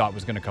job he thought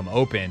was going to come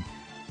open,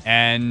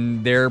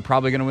 and they're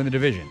probably going to win the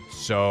division.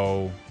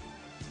 So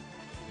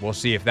we'll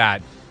see if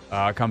that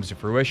comes to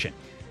fruition.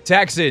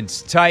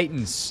 Texans,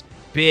 Titans,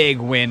 big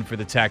win for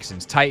the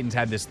Texans. Titans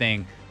had this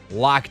thing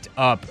locked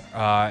up,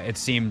 it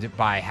seemed,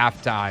 by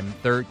halftime,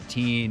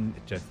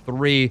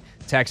 13-3.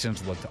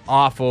 Texans looked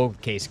awful.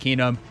 Case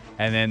Keenum,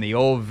 and then the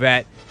old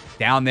vet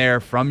down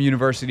there from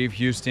University of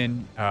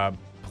Houston,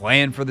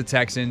 playing for the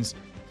Texans,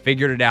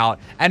 figured it out.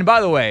 And by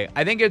the way,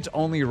 I think it's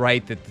only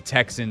right that the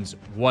Texans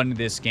won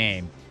this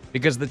game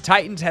because the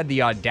Titans had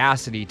the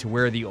audacity to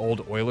wear the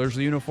old Oilers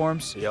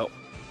uniforms. Yep.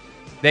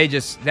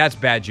 That's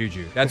bad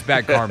juju. That's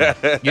bad karma.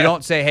 You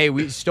don't say, hey,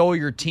 we stole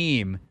your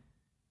team,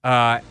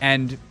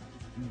 and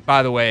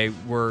by the way,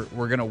 we're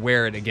going to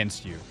wear it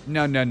against you.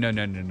 No.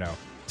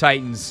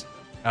 Titans,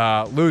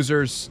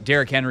 losers.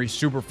 Derrick Henry,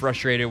 super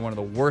frustrated. One of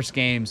the worst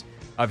games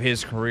of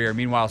his career.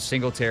 Meanwhile,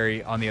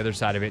 Singletary on the other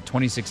side of it,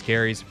 26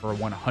 carries for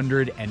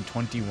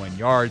 121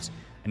 yards.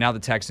 And now the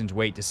Texans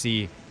wait to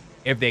see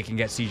if they can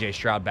get C.J.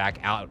 Stroud back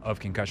out of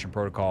concussion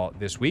protocol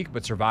this week,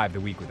 but survive the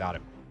week without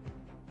him.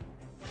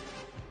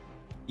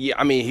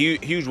 Yeah,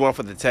 huge one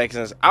for the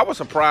Texans. I was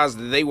surprised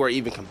that they were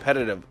even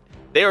competitive.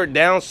 They were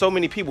down so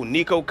many people.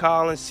 Nico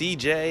Collins,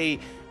 C.J.,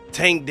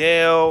 Tank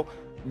Dell.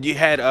 You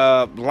had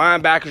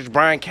linebackers,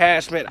 Brian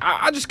Cashman.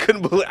 I just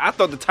couldn't believe. I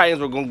thought the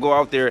Titans were going to go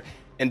out there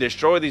and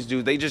destroy these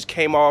dudes. They just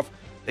came off.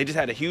 They just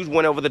had a huge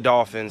win over the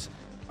Dolphins.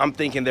 I'm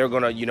thinking they're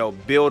going to,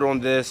 build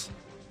on this.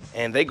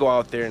 And they go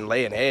out there and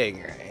lay an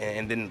egg.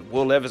 And then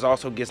Will Levis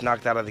also gets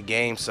knocked out of the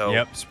game. So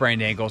yep,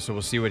 sprained ankle. So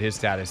we'll see what his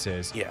status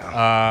is.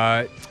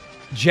 Yeah.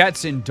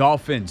 Jets and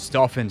Dolphins.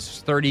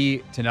 Dolphins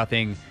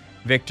 30-0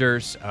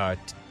 victors.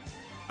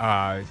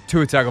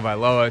 Tua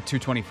Tagovailoa,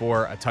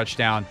 224, a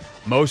touchdown.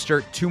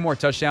 Mostert, 2 more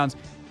touchdowns.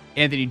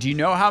 Anthony, do you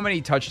know how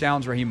many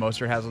touchdowns Raheem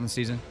Mostert has on the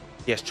season?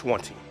 He has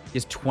 20. He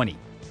has 20.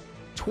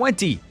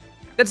 20!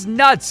 That's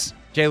nuts!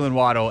 Jalen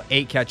Waddle,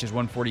 8 catches,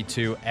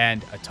 142,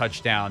 and a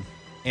touchdown.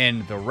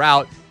 in the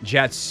rout.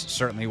 Jets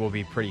certainly will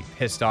be pretty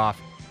pissed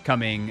off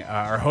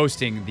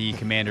hosting the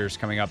Commanders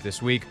coming up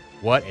this week.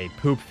 What a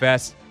poop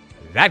fest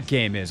that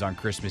game is on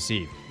Christmas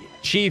Eve.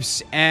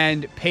 Chiefs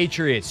and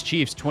Patriots.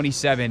 Chiefs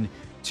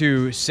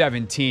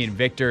 27-17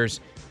 victors.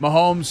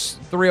 Mahomes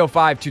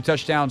 305, 2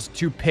 touchdowns,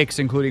 2 picks,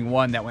 including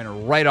one that went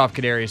right off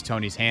Kadarius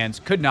Toney's hands.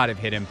 Could not have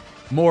hit him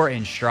more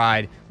in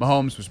stride.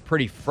 Mahomes was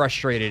pretty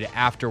frustrated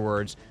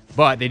afterwards,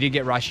 but they did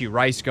get Rashee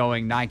Rice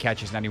going, 9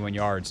 catches, 91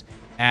 yards,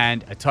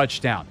 and a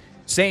touchdown.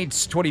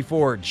 Saints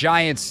 24,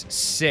 Giants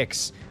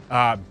 6.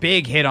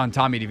 Big hit on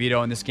Tommy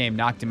DeVito in this game,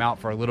 knocked him out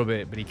for a little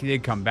bit, but he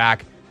did come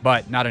back,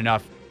 but not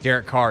enough.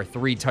 Derek Carr,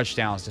 3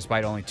 touchdowns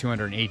despite only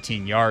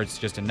 218 yards.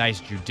 Just a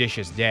nice,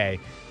 judicious day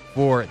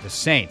for the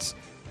Saints.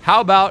 How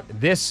about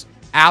this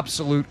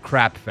absolute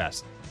crap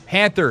fest?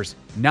 Panthers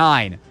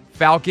 9,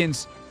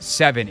 Falcons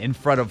 7 in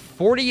front of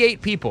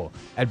 48 people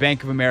at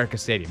Bank of America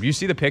Stadium. You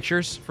see the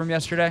pictures from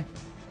yesterday?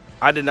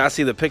 I did not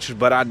see the pictures,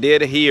 but I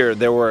did hear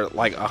there were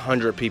like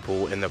 100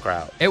 people in the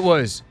crowd. It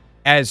was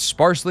as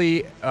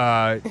sparsely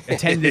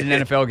attended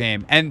an NFL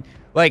game. And,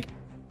 like,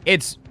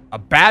 it's a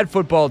bad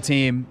football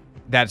team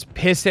that's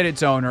pissed at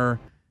its owner,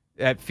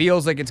 that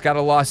feels like it's got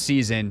a lost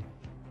season,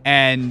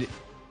 and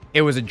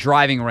it was a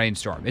driving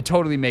rainstorm. It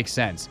totally makes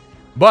sense.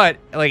 But,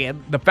 like,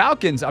 the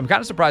Falcons, I'm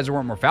kind of surprised there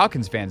weren't more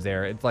Falcons fans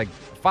there. It's like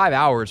 5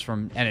 hours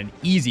and an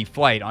easy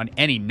flight on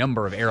any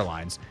number of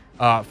airlines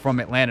from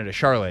Atlanta to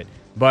Charlotte.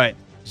 But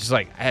it's just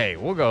like, hey,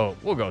 we'll go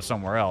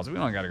somewhere else. We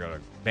don't got to go to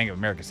Bank of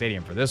America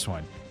Stadium for this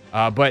one.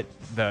 But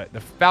the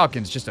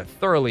Falcons, just a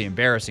thoroughly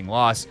embarrassing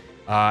loss.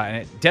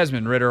 And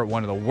Desmond Ridder,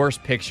 one of the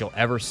worst picks you'll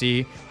ever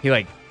see. He,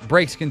 like,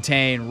 breaks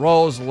contain,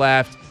 rolls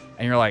left,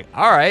 and you're like,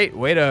 all right,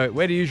 way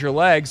to use your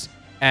legs.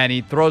 And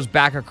he throws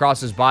back across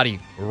his body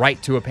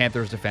right to a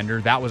Panthers defender.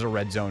 That was a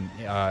red zone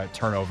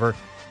turnover.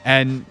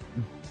 And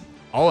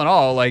all in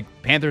all, like,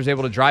 Panthers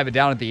able to drive it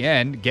down at the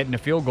end, get into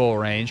field goal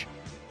range,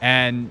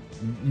 and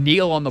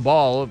kneel on the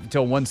ball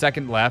until 1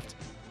 second left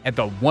at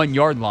the 1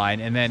 yard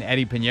line. And then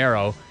Eddie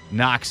Pinheiro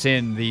knocks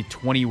in the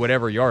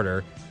 20-whatever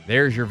yarder.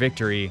 There's your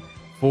victory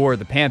for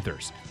the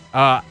Panthers.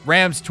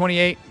 Rams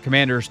 28,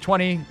 Commanders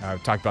 20.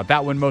 I've talked about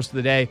that one most of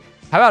the day.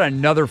 How about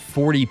another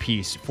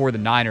 40-piece for the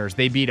Niners?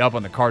 They beat up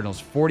on the Cardinals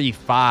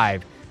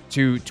 45-29.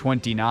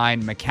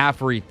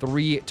 McCaffrey,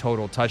 3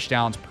 total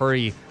touchdowns.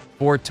 Purdy,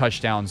 4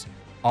 touchdowns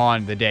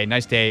on the day.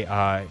 Nice day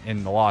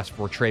in the loss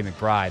for Trey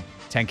McBride.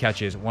 10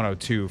 catches,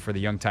 102 for the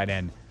young tight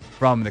end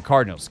from the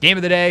Cardinals. Game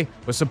of the day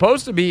was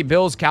supposed to be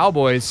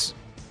Bills-Cowboys.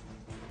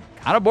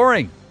 Kind of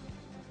boring.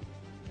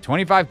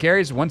 25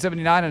 carries,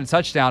 179 and a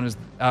touchdown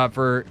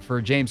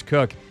for James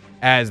Cook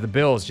as the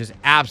Bills just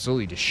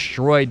absolutely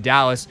destroyed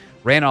Dallas,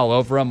 ran all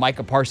over him.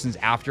 Micah Parsons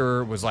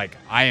after was like,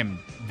 I am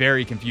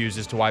very confused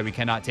as to why we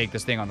cannot take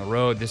this thing on the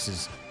road. This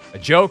is a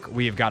joke.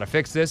 We have got to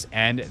fix this.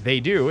 And they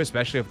do,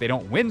 especially if they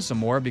don't win some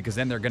more, because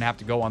then they're going to have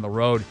to go on the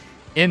road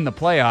in the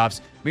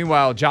playoffs.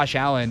 Meanwhile, Josh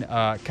Allen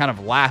kind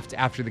of laughed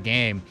after the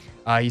game.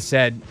 He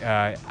said,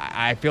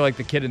 I feel like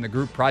the kid in the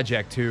group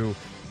project who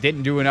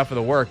didn't do enough of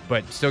the work,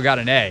 but still got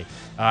an A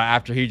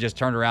after he just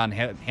turned around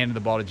and handed the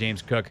ball to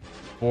James Cook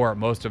for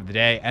most of the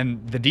day.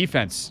 And the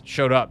defense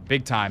showed up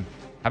big time.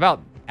 How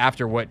about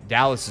after what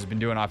Dallas has been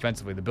doing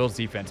offensively, the Bills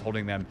defense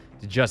holding them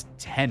to just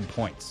 10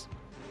 points?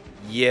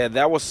 Yeah,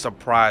 that was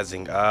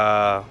surprising.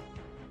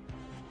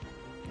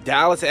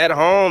 Dallas at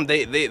home,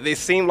 they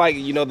seem like,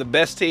 you know, the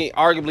best team,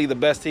 arguably the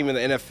best team in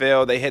the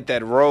NFL. They hit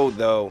that road,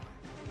 though.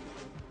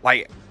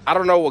 Like, I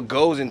don't know what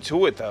goes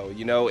into it, though.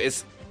 You know,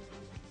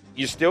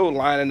 you're still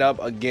lining up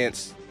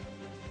against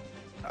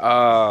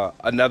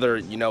another,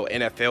 you know,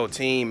 NFL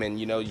team, and,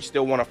 you know, you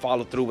still want to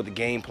follow through with the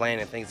game plan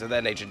and things of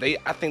that nature.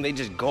 I think they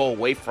just go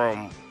away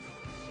from.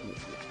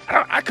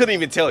 I couldn't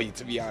even tell you,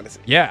 to be honest.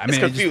 Yeah, I mean, it's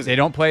confusing. They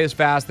don't play as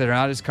fast. They're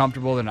not as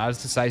comfortable. They're not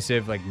as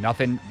decisive. Like,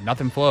 nothing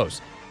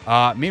flows.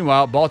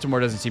 Meanwhile, Baltimore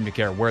doesn't seem to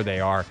care where they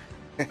are.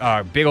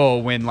 Big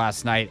old win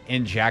last night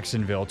in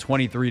Jacksonville,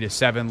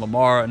 23-7.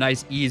 Lamar, a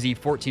nice, easy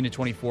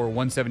 14-24,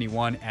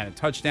 171 and a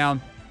touchdown.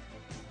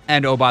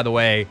 And, oh, by the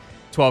way,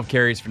 12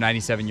 carries for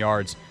 97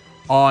 yards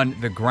on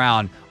the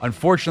ground.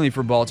 Unfortunately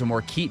for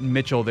Baltimore, Keaton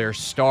Mitchell, their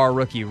star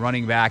rookie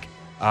running back,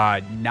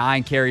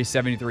 9 carries,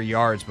 73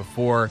 yards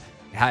before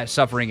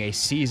suffering a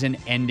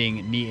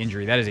season-ending knee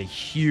injury. That is a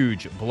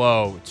huge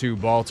blow to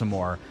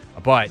Baltimore.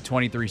 But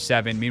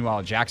 23-7.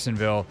 Meanwhile,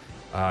 Jacksonville,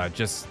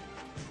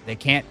 they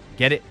can't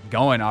get it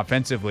going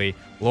offensively.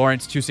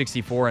 Lawrence,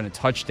 264 and a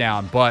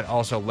touchdown, but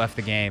also left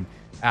the game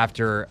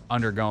after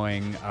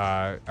undergoing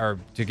or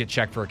to get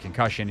checked for a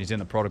concussion. He's in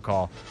the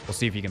protocol. We'll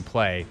see if he can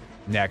play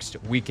next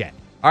weekend.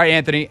 All right,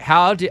 Anthony,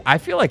 I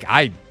feel like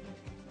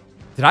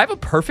did I have a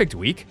perfect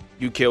week?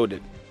 You killed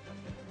it.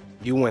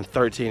 You went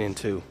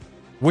 13-2.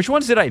 Which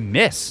ones did I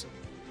miss?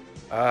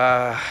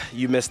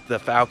 You missed the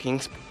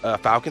Falcons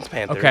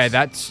Panthers. Okay,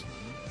 that's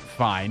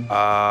fine.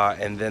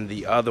 And then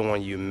the other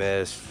one you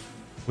missed.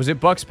 Was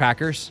it Bucks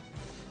Packers?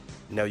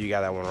 No, you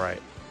got that one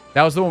right.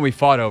 That was the one we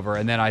fought over,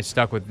 and then I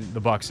stuck with the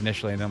Bucks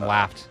initially and then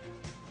laughed.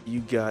 You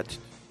got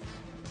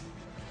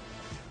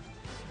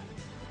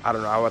I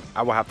don't know.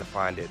 I will have to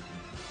find it.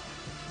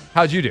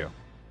 How'd you do?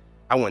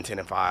 I went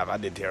 10-5. I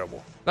did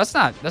terrible. That's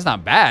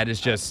not bad. It's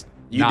just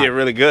You did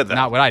really good, though.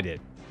 Not what I did.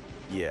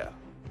 Yeah.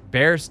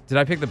 Bears? Did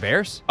I pick the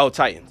Bears? Oh,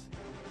 Titans.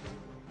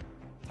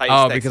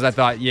 Oh, because I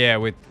thought,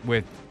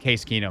 with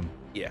Case Keenum.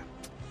 Yeah.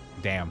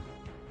 Damn.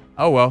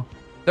 Oh, well.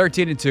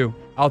 13-2.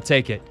 I'll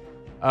take it.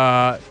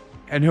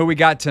 And who we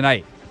got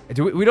tonight?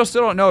 We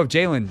still don't know if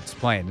Jalen's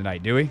playing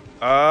tonight, do we?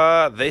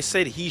 They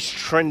said he's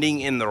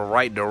trending in the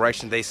right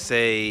direction. They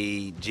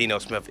say Geno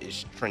Smith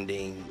is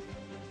trending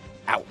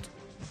out.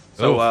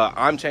 So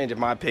I'm changing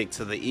my pick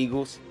to the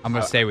Eagles. I'm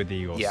gonna stay with the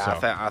Eagles. Yeah,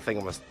 so. I think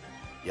I'm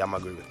gonna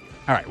agree with you.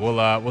 All right,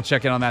 we'll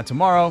check in on that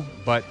tomorrow.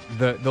 But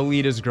the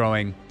lead is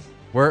growing.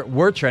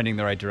 We're trending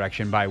the right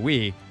direction. By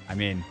we, I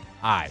mean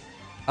I.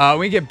 When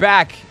we get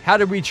back, how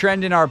did we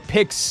trend in our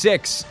pick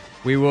 6?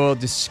 We will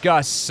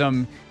discuss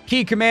some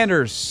key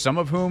commanders, some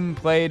of whom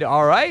played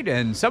all right,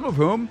 and some of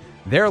whom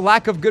their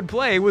lack of good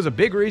play was a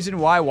big reason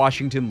why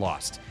Washington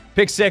lost.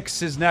 Pick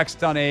 6 is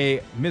next on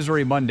a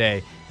Misery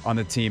Monday on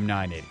the Team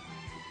 980.